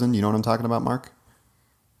not frozen. You know what I'm talking about, Mark?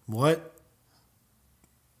 What?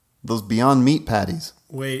 Those Beyond Meat patties.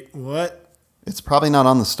 Wait, what? It's probably not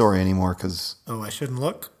on the story anymore because, Oh, I shouldn't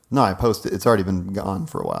look? no, I posted. It's already been gone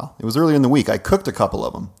for a while. It was earlier in the week. I cooked a couple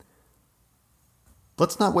of them.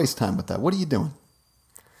 Let's not waste time with that. What are you doing?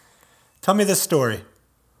 Tell me this story.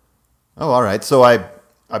 Oh, all right. So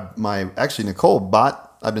actually Nicole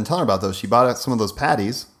I've been telling her about those. She bought some of those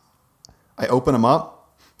patties. I open them up.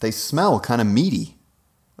 They smell kind of meaty.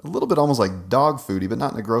 A little bit almost like dog foody, but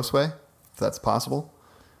not in a gross way, if that's possible.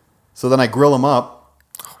 So then I grill them up.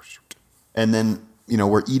 Oh, shoot. And then,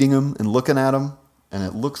 we're eating them and looking at them. And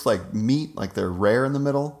it looks like meat, like they're rare in the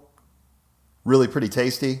middle. Really pretty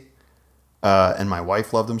tasty. And my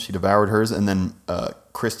wife loved them. She devoured hers. And then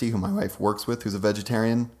Christy, who my wife works with, who's a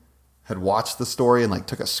vegetarian, had watched the story and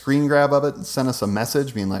took a screen grab of it and sent us a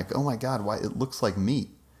message being like, oh my God, why it looks like meat.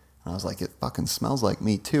 And I was like, it fucking smells like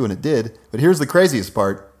meat too. And it did. But here's the craziest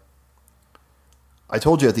part. I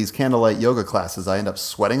told you at these candlelight yoga classes, I end up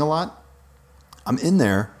sweating a lot. I'm in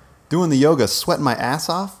there doing the yoga, sweating my ass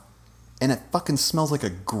off. And it fucking smells like a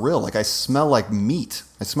grill. Like I smell like meat.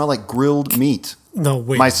 I smell like grilled meat. No,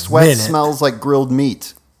 wait. My sweat a minute. smells like grilled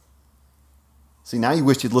meat. See, now you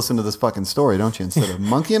wish you'd listen to this fucking story, don't you? Instead of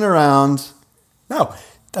monkeying around. No.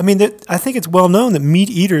 I mean, I think it's well known that meat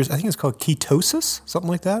eaters, I think it's called ketosis, something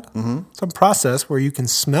like that. Mm-hmm. Some process where you can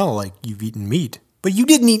smell like you've eaten meat. But you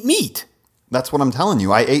didn't eat meat. That's what I'm telling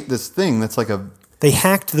you. I ate this thing that's like They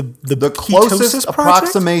hacked the the ketosis closest project?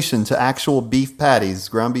 approximation to actual beef patties,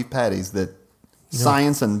 ground beef patties, that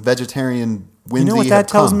science and vegetarian whimsy You know what have that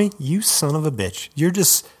tells come. me? You son of a bitch. You're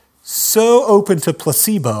just so open to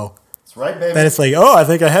placebo That's right, baby. that it's like, oh, I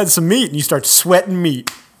think I had some meat. And you start sweating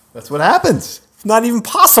meat. That's what happens. It's not even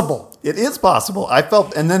possible. It is possible. I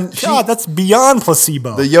felt, and then God, that's beyond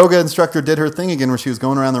placebo. the yoga instructor did her thing again where she was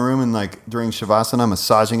going around the room and during Shavasana,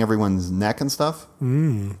 massaging everyone's neck and stuff.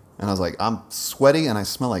 And I was like, I'm sweaty and I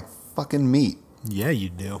smell like fucking meat. Yeah, you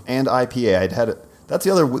do. And IPA. I'd had it. That's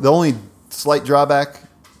the only slight drawback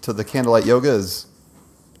to the candlelight yoga is,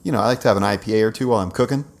 I like to have an IPA or two while I'm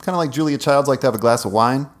cooking. Kind of like Julia Childs like to have a glass of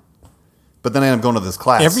wine. But then I end up going to this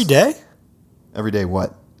class. Every day? Every day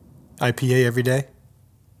what? IPA every day?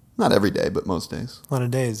 Not every day, but most days. A lot of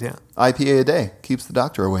days, yeah. IPA a day. Keeps the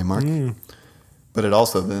doctor away, Mark. But it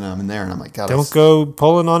also, then I'm in there and I'm like, God, Don't go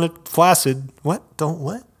pulling on it flaccid. What? Don't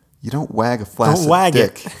what? You don't wag a flaccid wag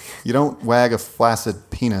it. dick. You don't wag a flaccid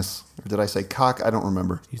penis. Or did I say cock? I don't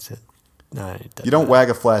remember. You said, no, it doesn't You don't matter. wag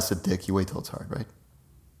a flaccid dick. You wait till it's hard, right?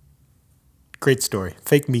 Great story.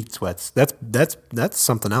 Fake meat sweats. That's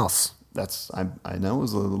something else. I know it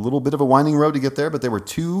was a little bit of a winding road to get there, but they were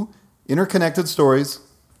 2 interconnected stories,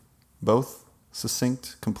 both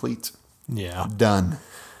succinct, complete, Yeah. done.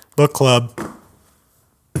 Book club.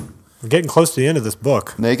 We're getting close to the end of this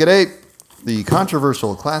book. Naked Ape, the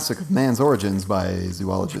controversial classic of man's origins by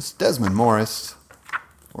zoologist Desmond Morris,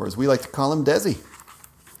 or as we like to call him, Desi.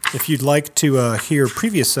 If you'd like to hear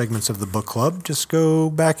previous segments of the book club, just go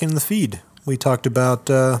back in the feed. We talked about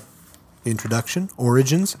the introduction,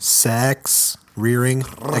 origins, sex, rearing,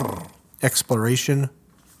 exploration,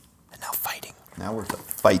 and now fighting. Now we're to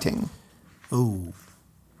fighting. Ooh.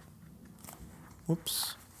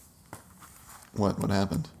 Whoops. What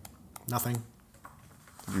happened? Nothing.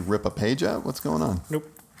 Did you rip a page out? What's going on? Nope.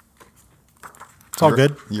 It's all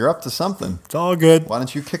good. You're up to something. It's all good. Why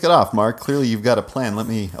don't you kick it off, Mark? Clearly, you've got a plan. Let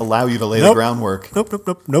me allow you to lay the Nope. groundwork.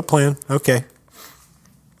 Nope. No plan. Okay.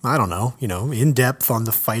 I don't know. In depth on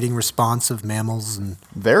the fighting response of mammals and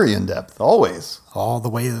Very in depth, always. all the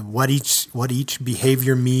way what each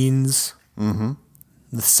behavior means. Mm-hmm.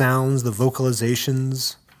 The sounds, the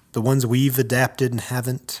vocalizations, the ones we've adapted and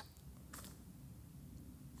haven't.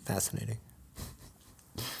 Fascinating.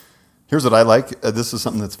 Here's what I like. This is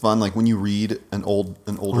something that's fun. Like when you read an older,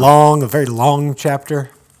 A very long chapter.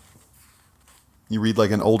 you read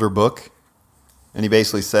like an older book, and he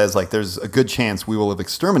basically says like, "There's a good chance we will have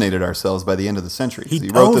exterminated ourselves by the end of the century." So he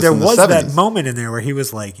wrote this there in the was 70s. that moment in there where he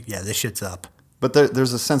was like, "Yeah, this shit's up." But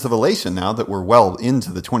there's a sense of elation now that we're well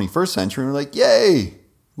into the 21st century. And we're like, "Yay!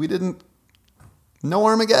 We didn't. No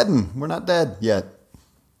Armageddon. We're not dead yet."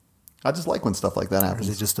 I just like when stuff like that Or is happens.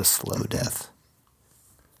 it just a slow death?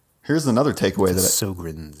 Here's another takeaway that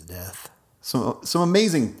Sogren's death. some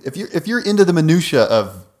amazing. If you're into the minutia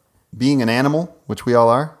of being an animal, which we all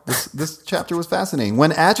are, this chapter was fascinating.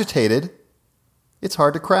 When agitated, it's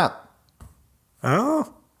hard to crap.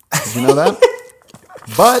 Oh, Did you know that?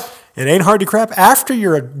 But it ain't hard to crap after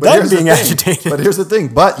you're but done here's the being thing. agitated. But here's the thing.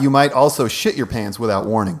 But you might also shit your pants without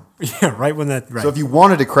warning. Yeah, right when that. Right. So if you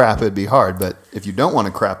wanted to crap, it'd be hard. But if you don't want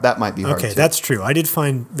to crap, that might be hard. Okay, too. that's true. I did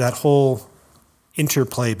find that whole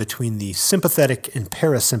interplay between the sympathetic and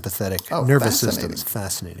parasympathetic nervous systems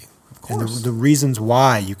fascinating. Of course. And the reasons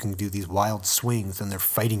why you can do these wild swings and they're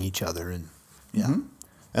fighting each other. And yeah.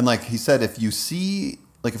 And like he said, if you see,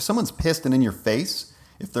 like if someone's pissed and in your face,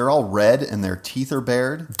 if they're all red and their teeth are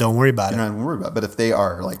bared, Don't worry about you're it. not worried about it. But if they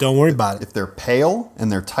are like, Don't worry about it. If they're pale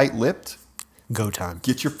and they're tight-lipped, Go time.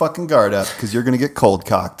 get your fucking guard up because you're going to get cold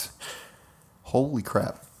cocked. Holy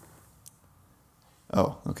crap.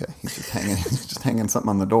 Oh, okay. He's just hanging something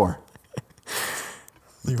on the door.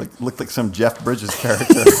 Looked like some Jeff Bridges character.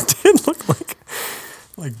 It did look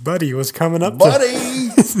like Buddy was coming up Buddy!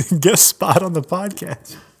 to guest spot on the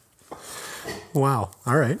podcast. Wow.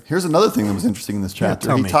 All right. Here's another thing that was interesting in this chapter.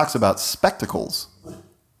 tell He me. talks about spectacles,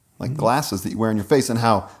 like glasses that you wear on your face, and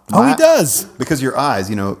how. Oh, he does. Because your eyes,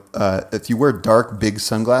 if you wear dark, big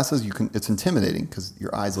sunglasses, it's intimidating because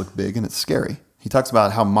your eyes look big and it's scary. He talks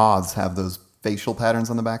about how moths have those facial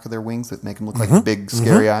patterns on the back of their wings that make them look like big,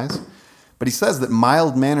 scary eyes. But he says that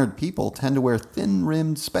mild-mannered people tend to wear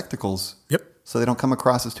thin-rimmed spectacles. Yep. So they don't come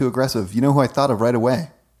across as too aggressive. You know who I thought of right away?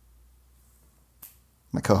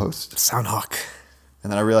 My co-host. Soundhawk.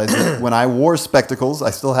 And then I realized that when I wore spectacles, I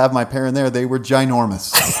still have my pair in there. They were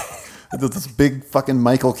ginormous. Those big fucking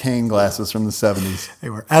Michael Caine glasses from the 70s. They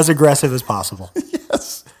were as aggressive as possible.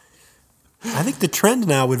 Yes. I think the trend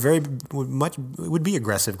now would be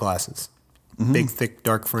aggressive glasses. Big, thick,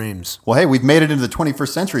 dark frames. Well, hey, we've made it into the 21st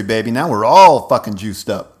century, baby. Now we're all fucking juiced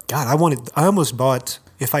up. God, I almost bought,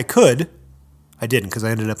 if I could, I didn't because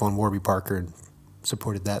I ended up on Warby Parker and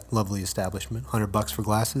supported that lovely establishment. $100 for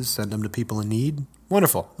glasses, send them to people in need.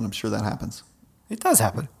 Wonderful. And I'm sure that happens. It does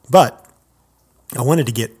happen. But I wanted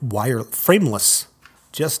to get frameless,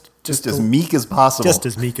 just As meek as possible. Just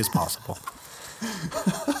as meek as possible.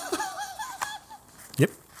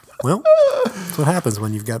 Yep. Well, that's what happens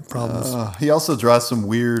when you've got problems. He also draws some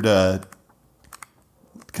weird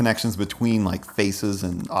connections between like faces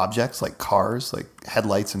and objects, like cars, like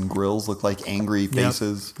headlights and grills look like angry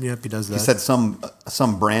faces. Yep, he does that. He said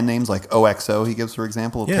some brand names like OXO, he gives, for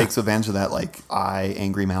example, Yeah. takes advantage of that like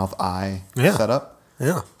angry mouth eye Yeah. setup.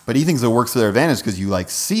 Yeah. But he thinks it works to their advantage because you like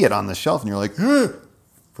see it on the shelf and you're like, "Ugh."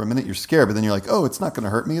 For a minute you're scared, but then you're like, oh, it's not going to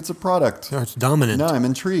hurt me. It's a product. Yeah, it's dominant. No, I'm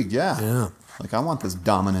intrigued. Yeah. Yeah. Like I want this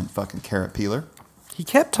dominant fucking carrot peeler. He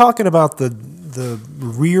kept talking about the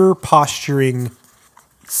rear posturing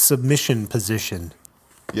submission position.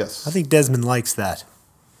 Yes. I think Desmond likes that.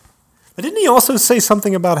 But didn't he also say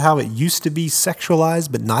something about how it used to be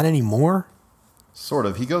sexualized but not anymore? Sort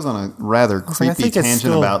of. He goes on a rather I creepy think it's tangent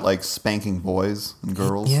still- about like spanking boys and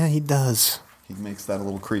girls. Yeah, he does. He makes that a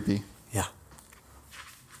little creepy. Yeah.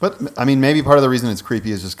 But I mean, maybe part of the reason it's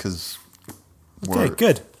creepy is just because we're Okay,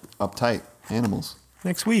 good. uptight animals.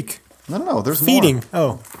 Next week. No. There's Feeding. more.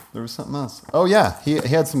 Oh. There was something else. Oh yeah, he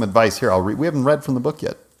had some advice here. I'll read. We haven't read from the book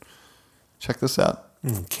yet. Check this out.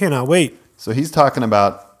 Cannot wait. So he's talking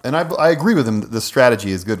about, and I agree with him. That the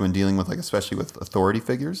strategy is good when dealing with, like, especially with authority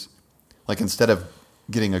figures. Like, instead of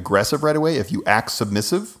getting aggressive right away, if you act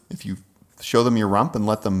submissive, if you show them your rump and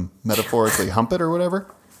let them metaphorically hump it or whatever,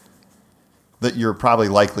 that you're probably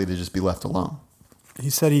likely to just be left alone. He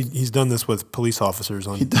said he's done this with police officers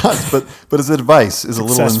on He does, but his advice is a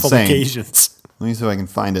little successful insane. occasions. Let me see if I can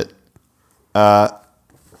find it.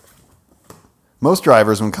 Most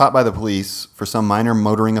drivers, when caught by the police for some minor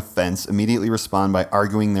motoring offense, immediately respond by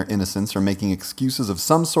arguing their innocence or making excuses of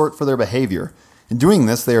some sort for their behavior. In doing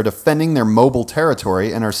this, they are defending their mobile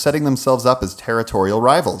territory and are setting themselves up as territorial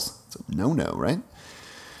rivals. It's a no-no, right?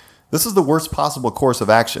 This is the worst possible course of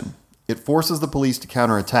action. It forces the police to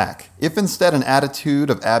counterattack. If instead an attitude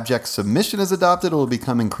of abject submission is adopted, it will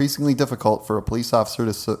become increasingly difficult for a police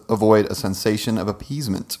officer to avoid a sensation of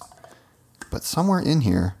appeasement. But somewhere in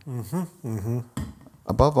here,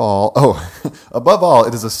 above all,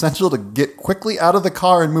 it is essential to get quickly out of the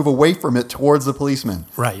car and move away from it towards the policeman.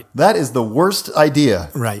 Right. That is the worst idea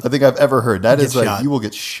Right. I think I've ever heard. That Get is like, shot. you will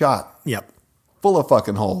get shot Yep. full of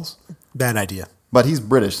fucking holes. Bad idea. But he's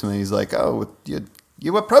British, and he's like, oh,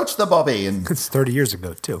 you approach the bobby, and It's 30 years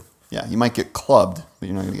ago, too. yeah, you might get clubbed, but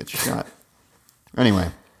you're not going to get shot. Anyway,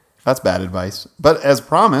 that's bad advice. But as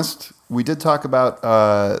promised, we did talk about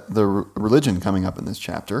the religion coming up in this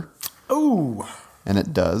chapter. Oh, And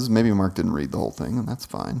it does. Maybe Mark didn't read the whole thing, and that's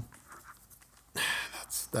fine.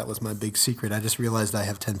 that was my big secret. I just realized I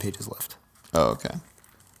have 10 pages left. Oh, okay.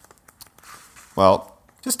 Well,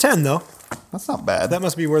 Just 10, though. that's not bad. That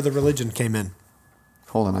must be where the religion came in.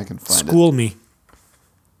 Hold on, I can find it. School me.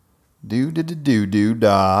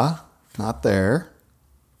 Do-da. Not there.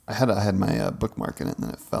 I had my bookmark in it, and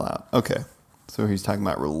then it fell out. Okay. So he's talking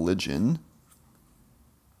about religion.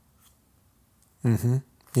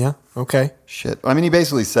 Yeah, okay. Shit. I mean, he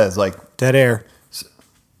basically says, like, Dead air.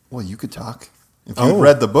 well, you could talk. If you had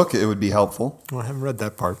read the book, it would be helpful. Well, I haven't read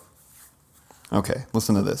that part. Okay,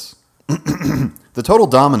 listen to this. The total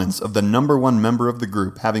dominance of the number one member of the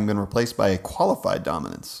group having been replaced by a qualified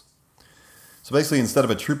dominance. So basically, instead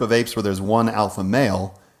of a troop of apes where there's one alpha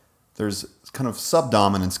male, there's kind of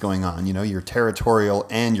subdominance going on. You know, you're territorial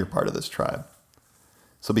and you're part of this tribe.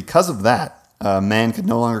 So because of that, man could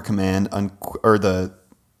no longer command, or the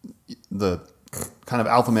kind of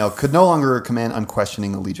alpha male could no longer command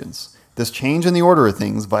unquestioning allegiance. This change in the order of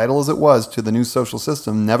things, vital as it was to the new social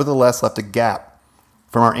system, nevertheless left a gap.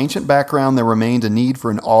 From our ancient background, there remained a need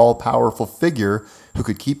for an all-powerful figure who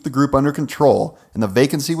could keep the group under control, and the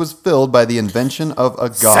vacancy was filled by the invention of a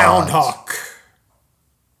god. Soundhawk.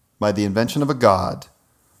 By the invention of a god.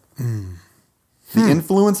 The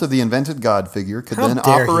influence of the invented god figure could How then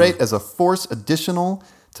dare operate he. as a force additional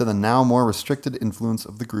to the now more restricted influence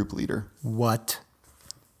of the group leader. What?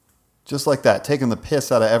 Just like that, taking the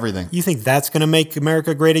piss out of everything. You think that's going to make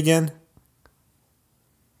America great again?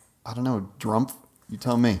 I don't know, Drumpf, you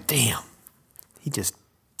tell me. Damn. He just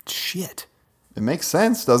shit. It makes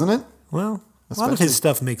sense, doesn't it? Well, a lot of Especially- his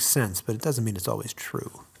stuff makes sense, but it doesn't mean it's always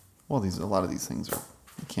true. Well, a lot of these things are,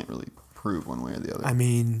 you can't really prove one way or the other. I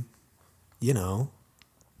mean, you know,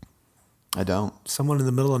 I don't. someone in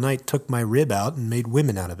the middle of the night took my rib out and made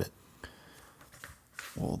women out of it.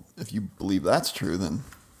 Well, if you believe that's true, then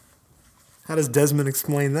How does Desmond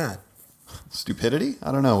explain that? stupidity?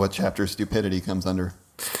 I don't know what chapter stupidity comes under.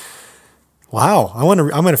 Wow, I'm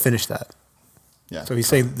going to finish that. Yeah. So he's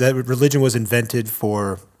saying that religion was invented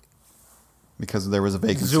for because there was a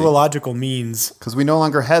vacancy. zoological means. Because we no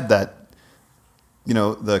longer had that, you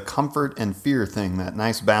know, the comfort and fear thing, that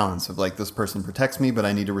nice balance of like, this person protects me, but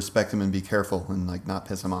I need to respect him and be careful and like not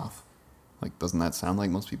piss him off. Like, doesn't that sound like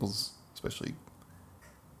most people's, especially,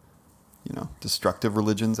 you know, destructive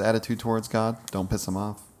religion's attitude towards God? Don't piss him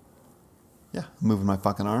off. Yeah, I'm moving my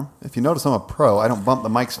fucking arm. If you notice I'm a pro, I don't bump the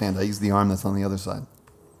mic stand. I use the arm that's on the other side.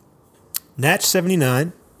 Natch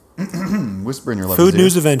 79. Whisper in your Food lover's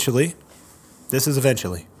news ear. eventually. This is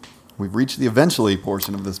eventually. We've reached the eventually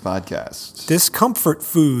portion of this podcast. Discomfort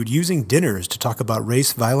food using dinners to talk about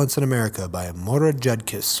race violence in America by Maura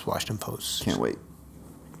Judkis, Washington Post. Can't wait.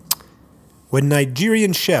 When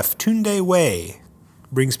Nigerian chef Tunde Wei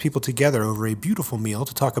brings people together over a beautiful meal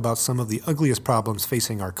to talk about some of the ugliest problems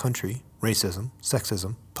facing our country, racism,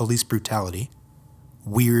 sexism, police brutality,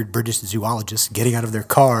 weird British zoologists getting out of their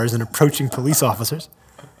cars and approaching police officers,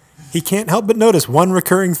 he can't help but notice one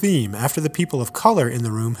recurring theme. After the people of color in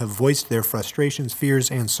the room have voiced their frustrations,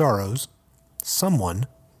 fears, and sorrows, someone,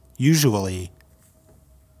 usually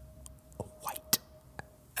a white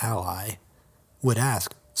ally, would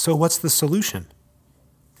ask, "So what's the solution?"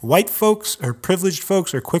 White folks or privileged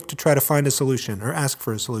folks are quick to try to find a solution or ask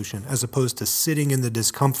for a solution, as opposed to sitting in the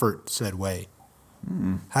discomfort, said Way.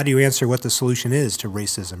 How do you answer what the solution is to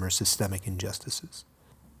racism or systemic injustices?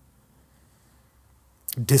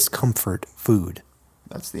 Discomfort food.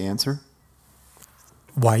 That's the answer?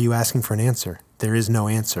 Why are you asking for an answer? There is no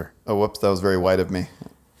answer. Oh, whoops, that was very white of me.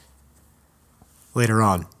 Later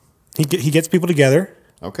on, he gets people together.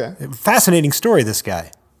 Okay. Fascinating story, this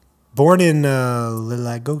guy. Born in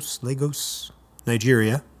Lagos,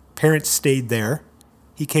 Nigeria. Parents stayed there.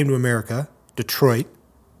 He came to America, Detroit,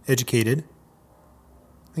 educated.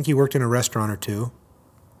 I think he worked in a restaurant or two.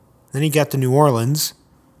 Then he got to New Orleans,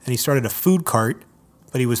 and he started a food cart,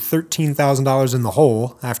 but he was $13,000 in the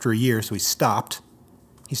hole after a year, so he stopped.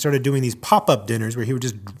 He started doing these pop-up dinners where he would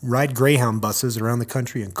just ride Greyhound buses around the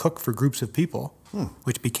country and cook for groups of people,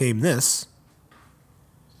 which became this.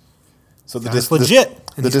 So That's legit.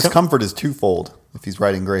 And The he's discomfort is twofold if he's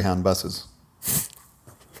riding Greyhound buses.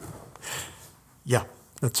 Yeah,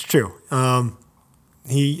 that's true. And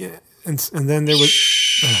then there was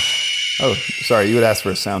Oh, sorry, you would ask for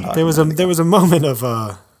a sound hockey. there was a moment of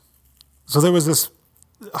so there was this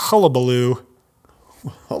hullabaloo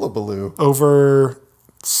hullabaloo. over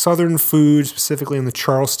Southern food, specifically in the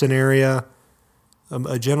Charleston area.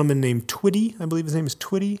 A gentleman named Twitty, I believe his name is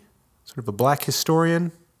Twitty, sort of a black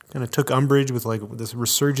historian, kind of took umbrage with like this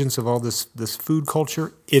resurgence of all this food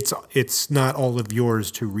culture. It's not all of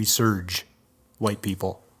yours to resurge, white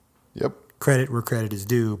people. Yep. Credit where credit is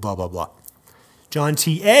due, blah, blah, blah. John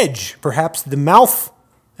T. Edge, perhaps the mouth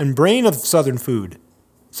and brain of Southern food.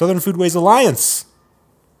 Southern Foodways Alliance.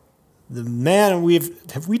 The man,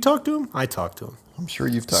 have we talked to him? I talked to him. I'm sure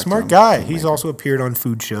you've talked Smart to him. guy. He's also appeared on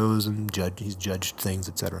food shows and he's judged things,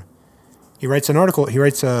 etc. He writes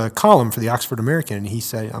a column for the Oxford American, and he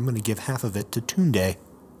said, I'm going to give half of it to Tunde.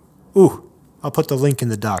 Ooh, I'll put the link in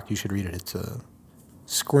the doc. You should read it. It's a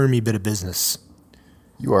squirmy bit of business.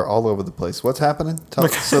 You are all over the place. What's happening?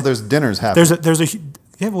 So there's dinners happening.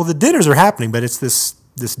 The dinners are happening, but it's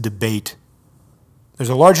this debate. There's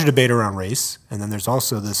a larger debate around race, and then there's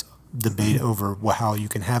also this debate over how you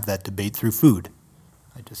can have that debate through food.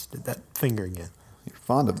 I just did that finger again. You're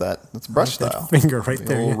fond of that. That's brush That style. finger right The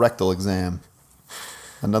there. old Yeah. rectal exam.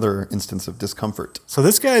 Another instance of discomfort. So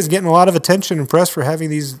this guy is getting a lot of attention and press for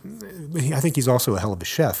having these. I think he's also a hell of a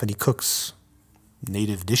chef, and he cooks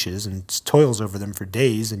native dishes and toils over them for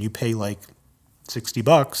days, and you pay like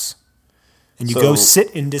 $60, and you go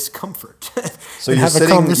sit in discomfort. So and you're have a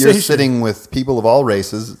conversation. you're sitting with people of all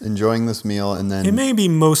races, enjoying this meal, and then. It may be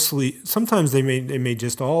mostly. Sometimes they may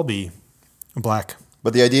just all be black.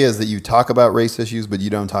 But the idea is that you talk about race issues, but you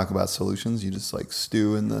don't talk about solutions. You just like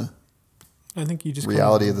stew in the. I think you just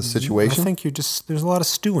Reality of the situation? I think there's a lot of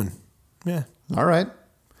stewing. Yeah. All right.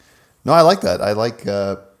 No, I like that. I like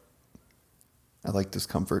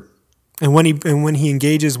discomfort. And when he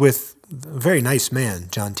engages with a very nice man,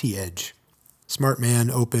 John T. Edge, smart man,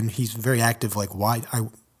 open. He's very active. Like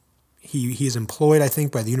he is employed, I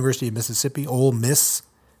think, by the University of Mississippi, Ole Miss,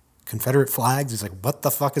 Confederate flags. He's like, what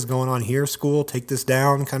the fuck is going on here? School, take this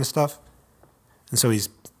down, kind of stuff. And so he's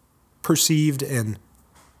perceived and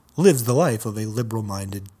lives the life of a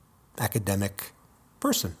liberal-minded academic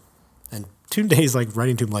person. And Tunde's like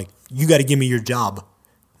writing to him like, you got to give me your job.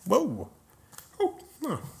 Whoa. Oh,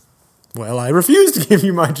 huh. Well, I refuse to give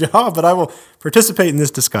you my job, but I will participate in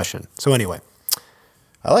this discussion. So anyway,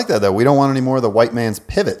 I like that, though. We don't want any more of the white man's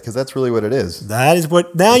pivot, because that's really what it is. that is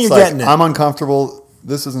what, now It's you're like, getting it. I'm uncomfortable.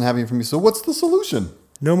 This isn't happening for me. So what's the solution?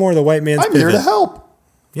 No more of the white man's I'm pivot. here to help.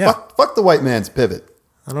 Yeah. Fuck the white man's pivot.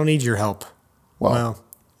 I don't need your help. Well,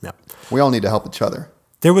 no. we all need to help each other.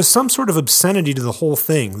 There was some sort of obscenity to the whole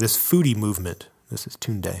thing, this foodie movement. This is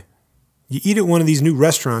Tunde. You eat at one of these new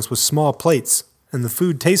restaurants with small plates, and the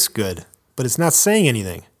food tastes good, but it's not saying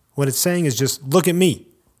anything. What it's saying is just, look at me.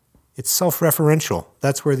 It's self-referential.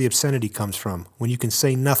 That's where the obscenity comes from, when you can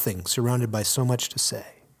say nothing, surrounded by so much to say.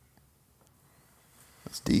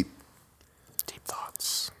 That's deep. Deep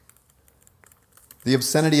thoughts. The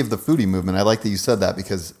obscenity of the foodie movement. I like that you said that,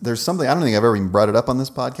 because there's something, I don't think I've ever even brought it up on this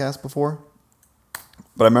podcast before,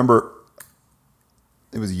 but I remember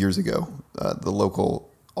it was years ago. The local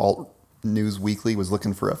alt news weekly was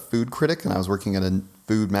looking for a food critic, and I was working at a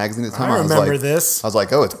food magazine at the time. I remember this. I was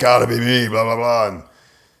like, oh, it's got to be me, blah, blah, blah. And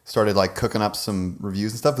started like cooking up some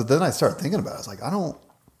reviews and stuff. But then I started thinking about it. I was like, I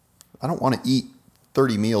don't want to eat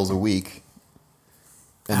 30 meals a week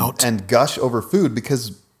and gush over food,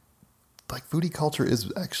 because like foodie culture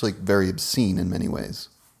is actually very obscene in many ways.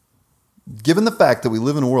 Given the fact that we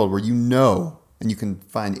live in a world where and you can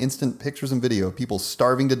find instant pictures and video of people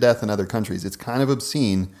starving to death in other countries, it's kind of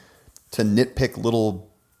obscene to nitpick little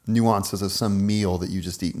nuances of some meal that you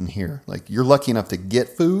just eaten here. Like, you're lucky enough to get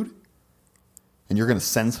food, and you're going to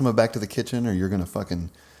send some of it back to the kitchen, or you're going to fucking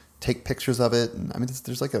take pictures of it. And I mean,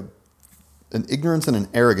 there's like an ignorance and an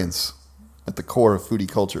arrogance at the core of foodie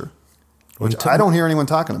culture, which I don't hear anyone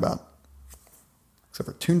talking about, except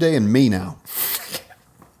for Tunde and me now.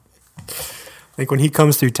 Like when he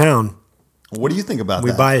comes through town, What do you think about we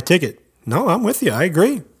that? buy a ticket. No, I'm with you. I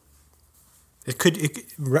agree.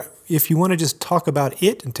 If you want to just talk about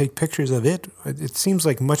it and take pictures of it, it seems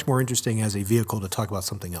like much more interesting as a vehicle to talk about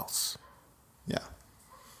something else. Yeah.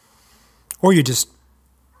 Or you just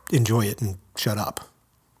enjoy it and shut up.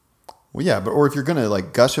 Well, yeah, or if you're going to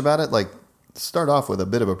like gush about it, like start off with a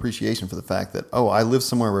bit of appreciation for the fact that, oh, I live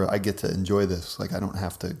somewhere where I get to enjoy this. Like I don't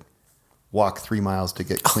have to walk 3 miles to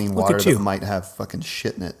get clean look water at you. that might have fucking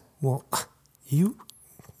shit in it. Well, you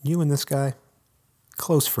and this guy,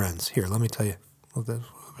 close friends. Here, let me tell you.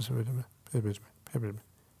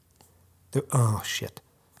 Oh, shit.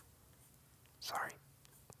 Sorry.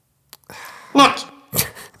 What?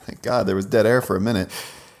 Thank God there was dead air for a minute.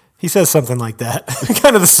 He says something like that.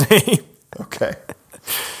 Kind of the same. Okay.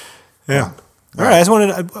 Yeah. All right. I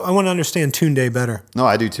want to understand Toon Day better. No,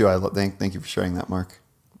 I do too. Thank you for sharing that, Mark.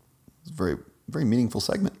 It's a very, very meaningful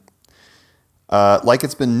segment. Like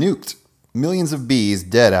it's been nuked. Millions of bees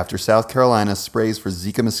dead after South Carolina sprays for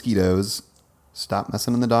Zika mosquitoes. Stop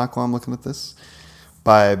messing in the dock while I'm looking at this.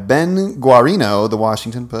 By Ben Guarino, The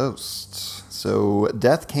Washington Post. So,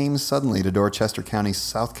 death came suddenly to Dorchester County,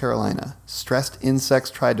 South Carolina. Stressed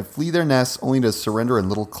insects tried to flee their nests only to surrender in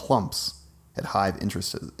little clumps at hive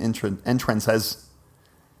entrances.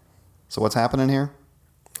 So, what's happening here?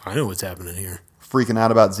 I know what's happening here. Freaking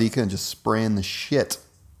out about Zika and just spraying the shit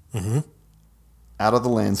out of the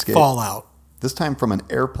landscape. Fallout. This time from an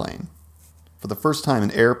airplane. For the first time,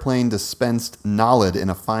 an airplane dispensed Nolid in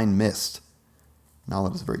a fine mist.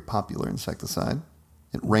 Nolid is a very popular insecticide.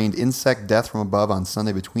 It rained insect death from above on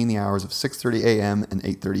Sunday between the hours of 6:30 a.m. and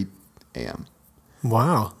 8:30 a.m.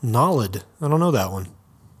 Wow. Nolid. I don't know that one.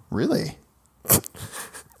 Really?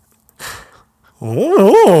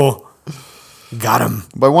 Oh. Got him.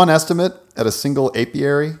 By one estimate, at a single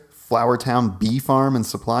apiary, Flowertown Bee Farm and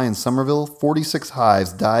Supply in Somerville, 46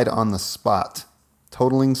 hives died on the spot,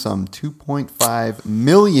 totaling some 2.5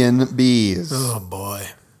 million bees. Oh, boy.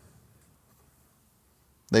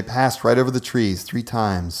 They passed right over the trees 3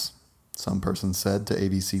 times, some person said to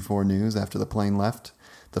ABC4 News after the plane left.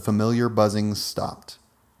 The familiar buzzing stopped.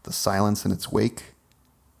 The silence in its wake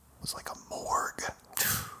was like a morgue.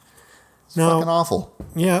 It's fucking awful.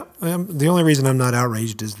 Yeah, the only reason I'm not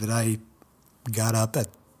outraged is that I got up at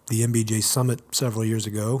the MBJ Summit several years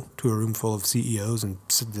ago to a room full of CEOs and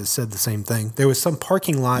said the same thing. There was some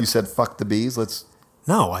parking lot. You said, fuck the bees?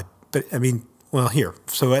 Here.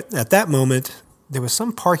 So at that moment, there was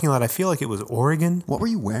some parking lot. I feel like it was Oregon. What were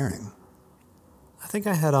you wearing? I think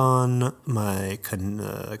I had on my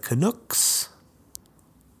Canucks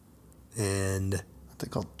and... Are they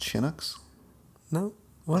called Chinooks? No.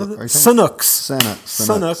 What are they? Sanooks.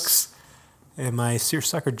 Sanooks. And my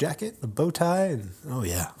seersucker jacket, the bow tie, and oh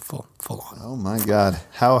yeah, full on. Oh my God!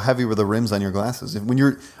 How heavy were the rims on your glasses? When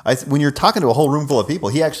you're talking to a whole room full of people,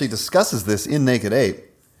 he actually discusses this in Naked Ape.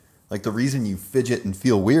 Like the reason you fidget and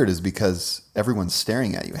feel weird is because everyone's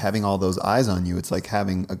staring at you, having all those eyes on you. It's like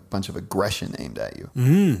having a bunch of aggression aimed at you.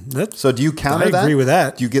 So do you counter that? I agree with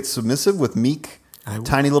that. Do you get submissive with meek,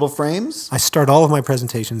 tiny little frames? I start all of my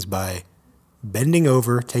presentations by bending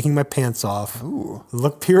over, taking my pants off,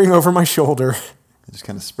 peering over my shoulder. Just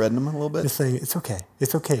kind of spreading them a little bit? Just saying, it's okay.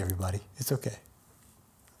 It's okay, everybody. It's okay.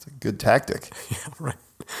 It's a good tactic. Yeah, right.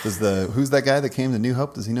 Who's that guy that came to New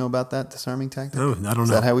Hope? Does he know about that disarming tactic? No, I don't know. Is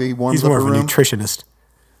that how he warms He's up more a of a room? nutritionist.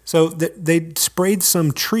 So they sprayed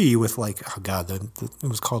some tree with it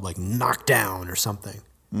was called like knockdown or something.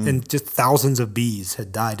 And just thousands of bees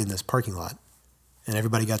had died in this parking lot. And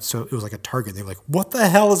everybody it was like a target. They were like, what the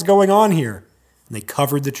hell is going on here? And they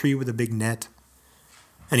covered the tree with a big net.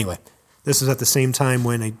 Anyway, this is at the same time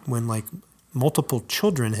when multiple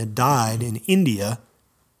children had died in India,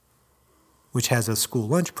 which has a school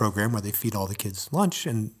lunch program where they feed all the kids lunch.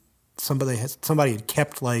 And somebody had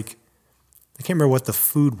kept I can't remember what the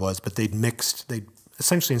food was, but they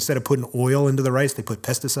essentially, instead of putting oil into the rice, they put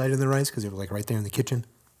pesticide in the rice because they were right there in the kitchen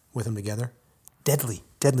with them together. Deadly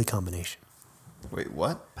combination. Wait,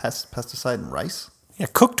 what? Pesticide and rice? Yeah,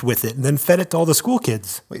 cooked with it and then fed it to all the school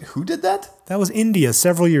kids. Wait, who did that? That was India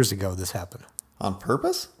several years ago this happened. On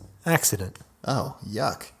purpose? Accident. Oh,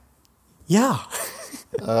 yuck. Yeah.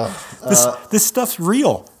 This stuff's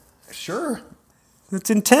real. Sure. It's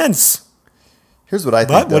intense. Here's what I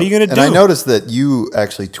think. But what are you going to do? And I noticed that you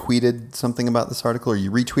actually tweeted something about this article, or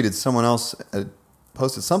you retweeted someone else,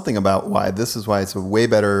 posted something about why it's a way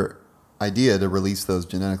better idea to release those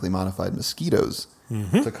genetically modified mosquitoes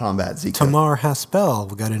to combat Zika. Tamar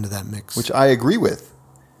Haspel got into that mix. Which I agree with.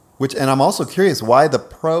 And I'm also curious why the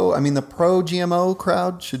pro GMO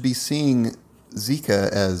crowd should be seeing Zika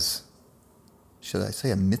as, should I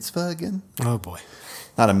say a mitzvah again? Oh boy.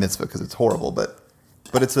 Not a mitzvah because it's horrible, but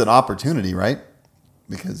it's an opportunity, right?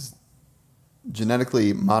 Because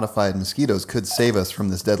genetically modified mosquitoes could save us from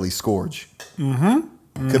this deadly scourge.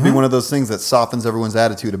 Could be one of those things that softens everyone's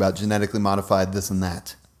attitude about genetically modified this and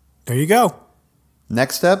that. There you go.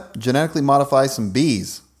 Next step, genetically modify some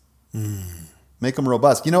bees. Make them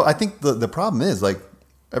robust. You know, I think the problem is, like,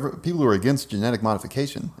 people who are against genetic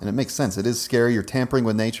modification, and it makes sense. It is scary. You're tampering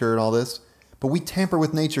with nature and all this. But we tamper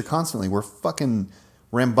with nature constantly. We're fucking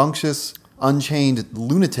rambunctious, unchained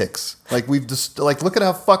lunatics. Like, we've just, like, look at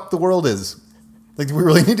how fucked the world is. Like, do we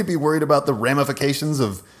really need to be worried about the ramifications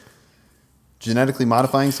of genetically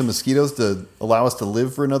modifying some mosquitoes to allow us to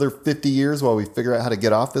live for another 50 years while we figure out how to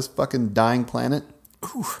get off this fucking dying planet?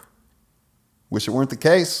 Oof. Wish it weren't the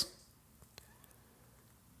case.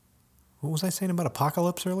 What was I saying about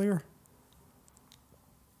apocalypse earlier?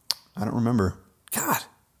 I don't remember. God.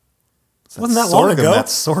 It's Wasn't that long ago? That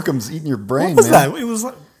sorghum's eating your brain, What was man. that? It was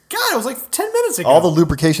like, God, it was like 10 minutes ago. All the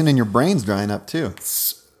lubrication in your brain's drying up, too.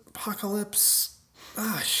 Apocalypse.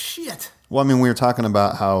 Ah, shit. Well, I mean, we were talking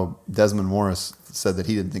about how Desmond Morris said that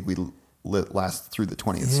he didn't think we'd last through the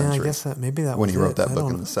 20th Yeah, century. I guess that maybe that when was he wrote it. that I book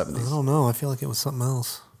don't- in the 70s. I don't know. I feel like it was something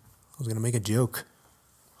else. I was going to make a joke.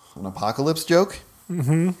 An apocalypse joke?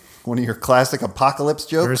 Mm-hmm. One of your classic apocalypse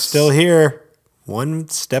jokes? We're still here. One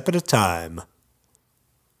step at a time.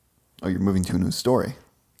 Oh, you're moving to a new story.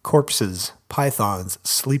 Corpses, pythons,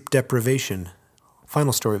 sleep deprivation.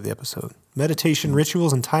 Final story of the episode. Meditation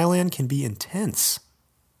rituals in Thailand can be intense.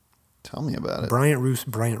 Tell me about it. Bryant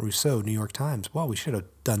Rousseau, New York Times. Well, we should have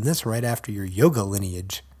done this right after your yoga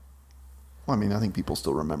lineage. Well, I mean, I think people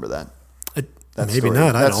still remember that. That Maybe story,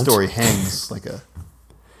 not. I That don't. story hangs like a...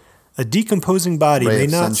 A decomposing body Ray may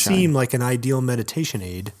of not sunshine. seem like an ideal meditation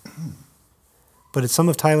aid, but at some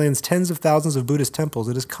of Thailand's tens of thousands of Buddhist temples,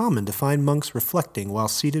 it is common to find monks reflecting while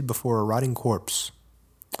seated before a rotting corpse.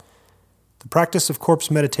 The practice of corpse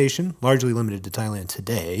meditation, largely limited to Thailand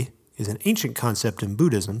today, is an ancient concept in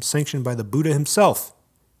Buddhism sanctioned by the Buddha himself.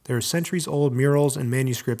 There are centuries-old murals and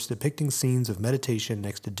manuscripts depicting scenes of meditation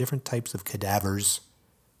next to different types of cadavers,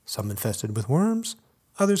 some infested with worms,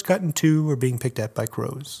 others cut in two or being picked at by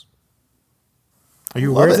crows. Are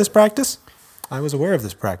you aware Love of it. this practice? I was aware of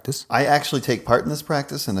this practice. I actually take part in this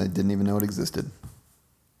practice, and I didn't even know it existed.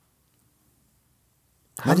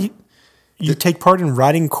 How do you take part in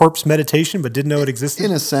rotting corpse meditation but didn't know it existed?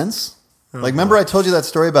 In a sense. Like, remember I told you that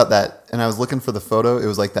story about that, and I was looking for the photo? It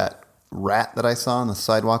was like that rat that I saw on the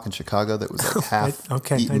sidewalk in Chicago that was like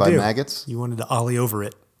half eaten by maggots. You wanted to ollie over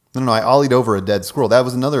it. No, I ollied over a dead squirrel. That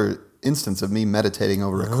was another instance of me meditating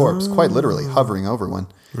over a corpse, quite literally hovering over one.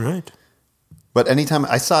 Right. But anytime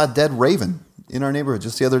I saw a dead raven in our neighborhood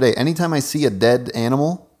just the other day, anytime I see a dead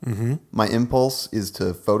animal, my impulse is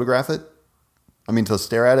to photograph it. I mean, to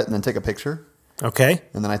stare at it and then take a picture. Okay.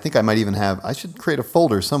 And then I think I might even I should create a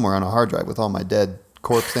folder somewhere on a hard drive with all my dead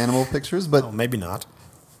corpse animal pictures. But Oh, maybe not.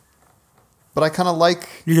 I kind of like,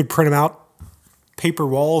 You could print them out, paper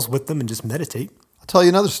walls with them, and just meditate. I'll tell you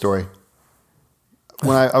another story.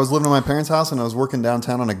 When I was living in my parents' house and I was working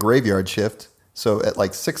downtown on a graveyard shift. So at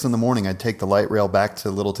like 6 a.m, I'd take the light rail back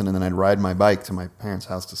to Littleton and then I'd ride my bike to my parents'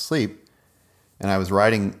 house to sleep. And I was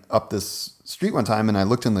riding up this street one time and I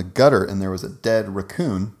looked in the gutter and there was a dead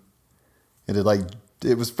raccoon.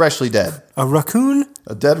 It was freshly dead. A raccoon?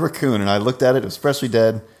 A dead raccoon. And I looked at it. It was freshly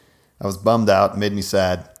dead. I was bummed out. It made me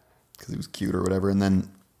sad because he was cute or whatever. And then,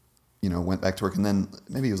 went back to work. And then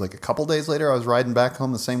maybe it was like a couple days later, I was riding back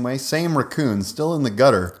home the same way. Same raccoon, still in the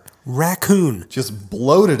gutter. Raccoon. Just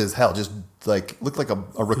bloated as hell. Just like looked like a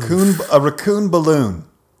raccoon balloon.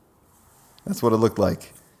 That's what it looked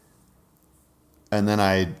like. And then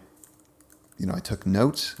I took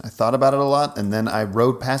notes. I thought about it a lot, and then I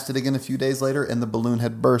rode past it again a few days later, and the balloon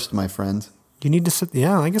had burst, my friend. You need to sit.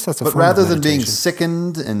 Yeah, I guess that's a But form of rather than being meditation.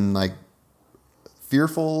 sickened and like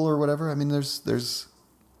fearful or whatever, I mean, there's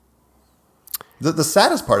the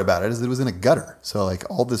saddest part about it is it was in a gutter, so like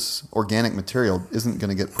all this organic material isn't going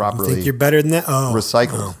to get You properly think you're better than that? Oh.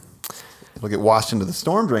 recycled. Oh. It'll get washed into the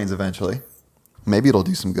storm drains eventually. Maybe it'll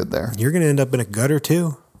do some good there. You're going to end up in a gutter,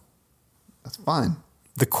 too. That's fine.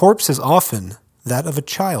 The corpse is often that of a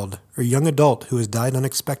child or young adult who has died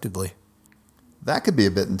unexpectedly. That could be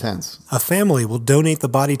a bit intense. A family will donate the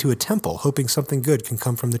body to a temple, hoping something good can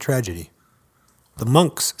come from the tragedy. The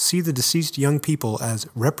monks see the deceased young people as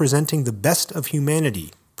representing the best of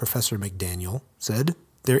humanity, Professor McDaniel said.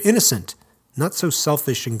 They're innocent, not so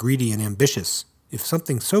selfish and greedy and ambitious. If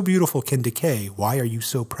something so beautiful can decay, why are you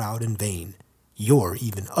so proud and vain? You're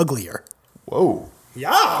even uglier. Whoa.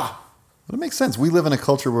 Yeah! But it makes sense. We live in a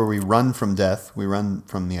culture where we run from death. We run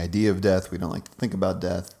from the idea of death. We don't like to think about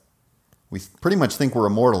death. We pretty much think we're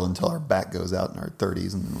immortal until our back goes out in our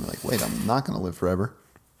 30s, and then we're like, wait, I'm not going to live forever.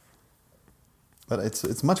 But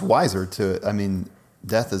it's much wiser to. I mean,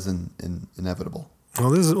 death is inevitable. Well,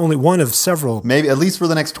 this is only one of several. Maybe at least for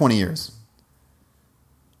the next 20 years.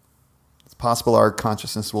 It's possible our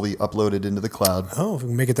consciousness will be uploaded into the cloud. Oh, if we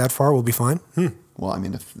can make it that far, we'll be fine. Well, I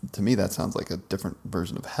mean, to me that sounds like a different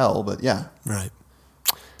version of hell. But yeah, Right.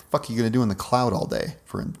 what the fuck are you gonna do in the cloud all day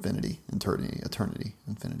for infinity, eternity,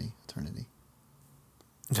 infinity, eternity?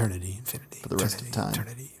 Eternity, infinity. For the rest of time.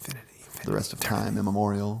 Eternity, infinity. For the rest of time,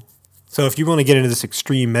 immemorial. So if you want to get into this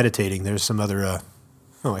extreme meditating, there's some other,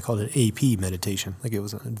 I called it AP meditation, like it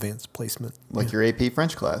was an advanced placement. Like your AP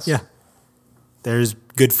French class. Yeah. There's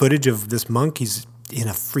good footage of this monk. He's in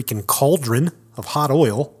a freaking cauldron of hot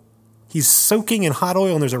oil. He's soaking in hot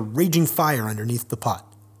oil and there's a raging fire underneath the pot.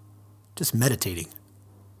 Just meditating.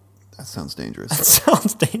 That sounds dangerous. That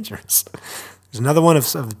sounds dangerous. There's another one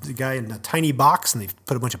of the guy in a tiny box and they've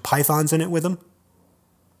put a bunch of pythons in it with him.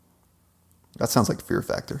 That sounds like Fear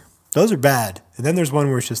Factor. Those are bad. And then there's one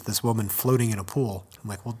where it's just this woman floating in a pool. I'm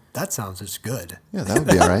like, well, that sounds just good. Yeah, that would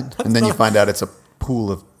be all right. And then you find out it's a pool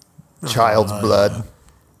of child's blood.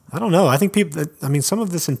 I don't know. I think some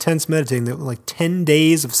of this intense meditating, like 10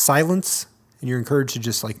 days of silence, and you're encouraged to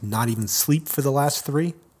just like not even sleep for the last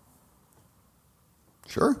 3.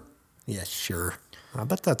 Sure. Yeah, sure. I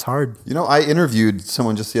bet that's hard. You know, I interviewed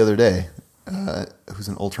someone just the other day who's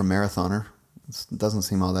an ultra marathoner. It doesn't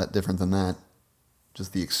seem all that different than that.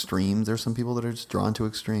 Just the extremes. There's some people that are just drawn to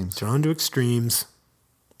extremes. Drawn to extremes.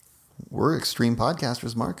 We're extreme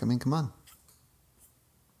podcasters, Mark. I mean, come on.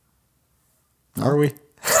 No? Are we?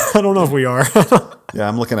 I don't know if we are. Yeah,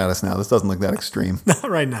 I'm looking at us now. This doesn't look that extreme. Not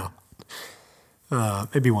right now.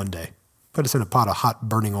 Maybe one day. Put us in a pot of hot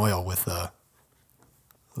burning oil with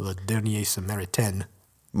Le Dernier Samaritain.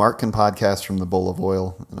 Mark can podcast from the bowl of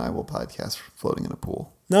oil, and I will podcast floating in a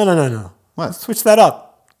pool. No. What? Switch that up.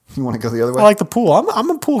 You want to go the other way? I like the pool. I'm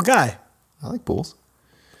a pool guy. I like pools.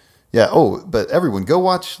 Yeah. Oh, but everyone, go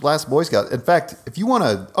watch Last Boy Scout. In fact, if you want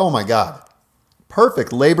to, oh my God,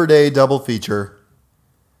 perfect Labor Day double feature.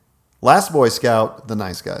 Last Boy Scout, The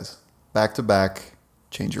Nice Guys, back to back,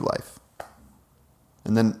 change your life.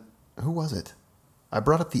 And then who was it? I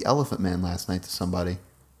brought up The Elephant Man last night to somebody.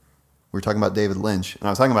 We were talking about David Lynch, and I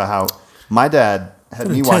was talking about how my dad had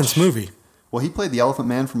me watch. Intense movie. Well, he played the Elephant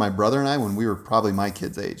Man for my brother and I when we were probably my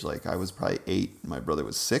kid's age. Like, I was probably 8, and my brother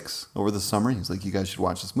was 6 over the summer. He was like, you guys should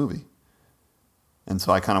watch this movie. And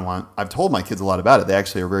so I've told my kids a lot about it. They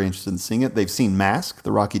actually are very interested in seeing it. They've seen Mask,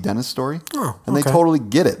 the Rocky Dennis story. Oh, and they okay. totally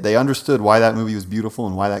get it. They understood why that movie was beautiful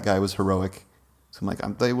and why that guy was heroic. So I'm like,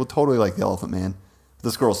 they will totally like The Elephant Man.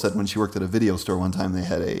 This girl said when she worked at a video store one time, they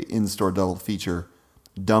had a in-store double feature,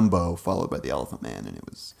 Dumbo, followed by The Elephant Man, and it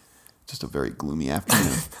was just a very gloomy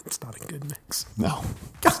afternoon. That's not a good mix. No,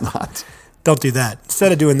 it's not. Don't do that.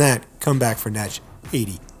 Instead of doing that, come back for Natch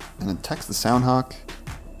 80. And then text the Soundhawk.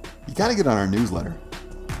 You got to get on our newsletter.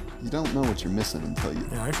 You don't know what you're missing until you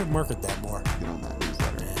Yeah, I should market that more. get on that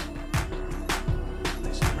newsletter.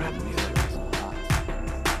 Play some rap music.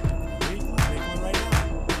 Wait, let's make one right now.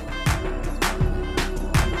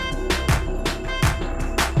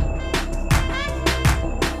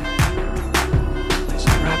 Play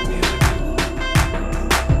some rap music.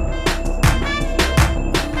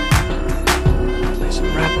 Play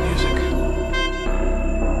some rap music.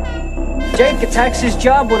 Jake attacks his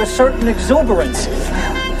job with a certain exuberance.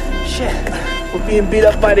 Shit. We're being beat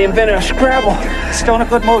up by the inventor of Scrabble. Still in a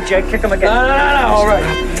good mood, Jake. Kick him again. No, all right.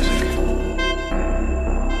 Rap music.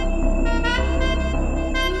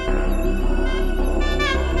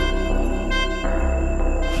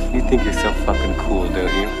 You think you're so fucking cool,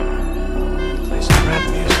 don't you? Play some rap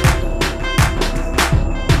music.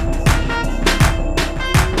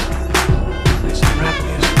 Play some rap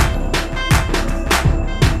music.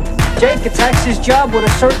 Jake attacks his job with a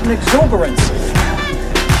certain exuberance.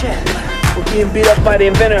 Shit. We're being beat up by the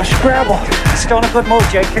inventor of Scrabble. Still in a good mood,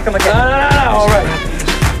 Jake. Kick him again. No, all right. Rap music.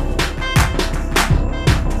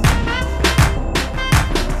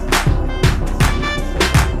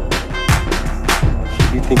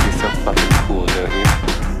 You think you're so fucking cool, don't you?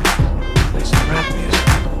 Play some rap music.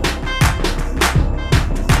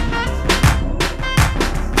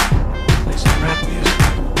 Play some rap music.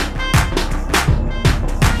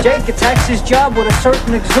 Jake attacks his job with a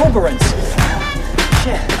certain exuberance.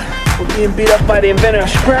 Shit. We're being beat up by the inventor of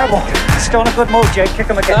Scrabble. Still in a good mood, Jake. Kick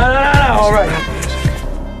him again. No, all right. Rap music.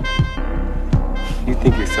 You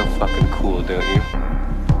think you're so fucking cool, don't you?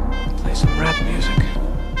 Play some rap music.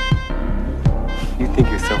 You think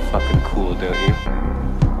you're so fucking cool, don't you?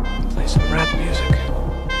 Play some rap music.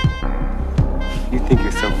 You think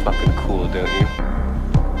you're so fucking cool, don't you?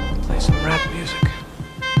 Play some rap music.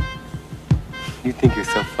 You think you're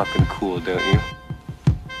so fucking cool, don't you?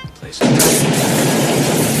 Play some rap music.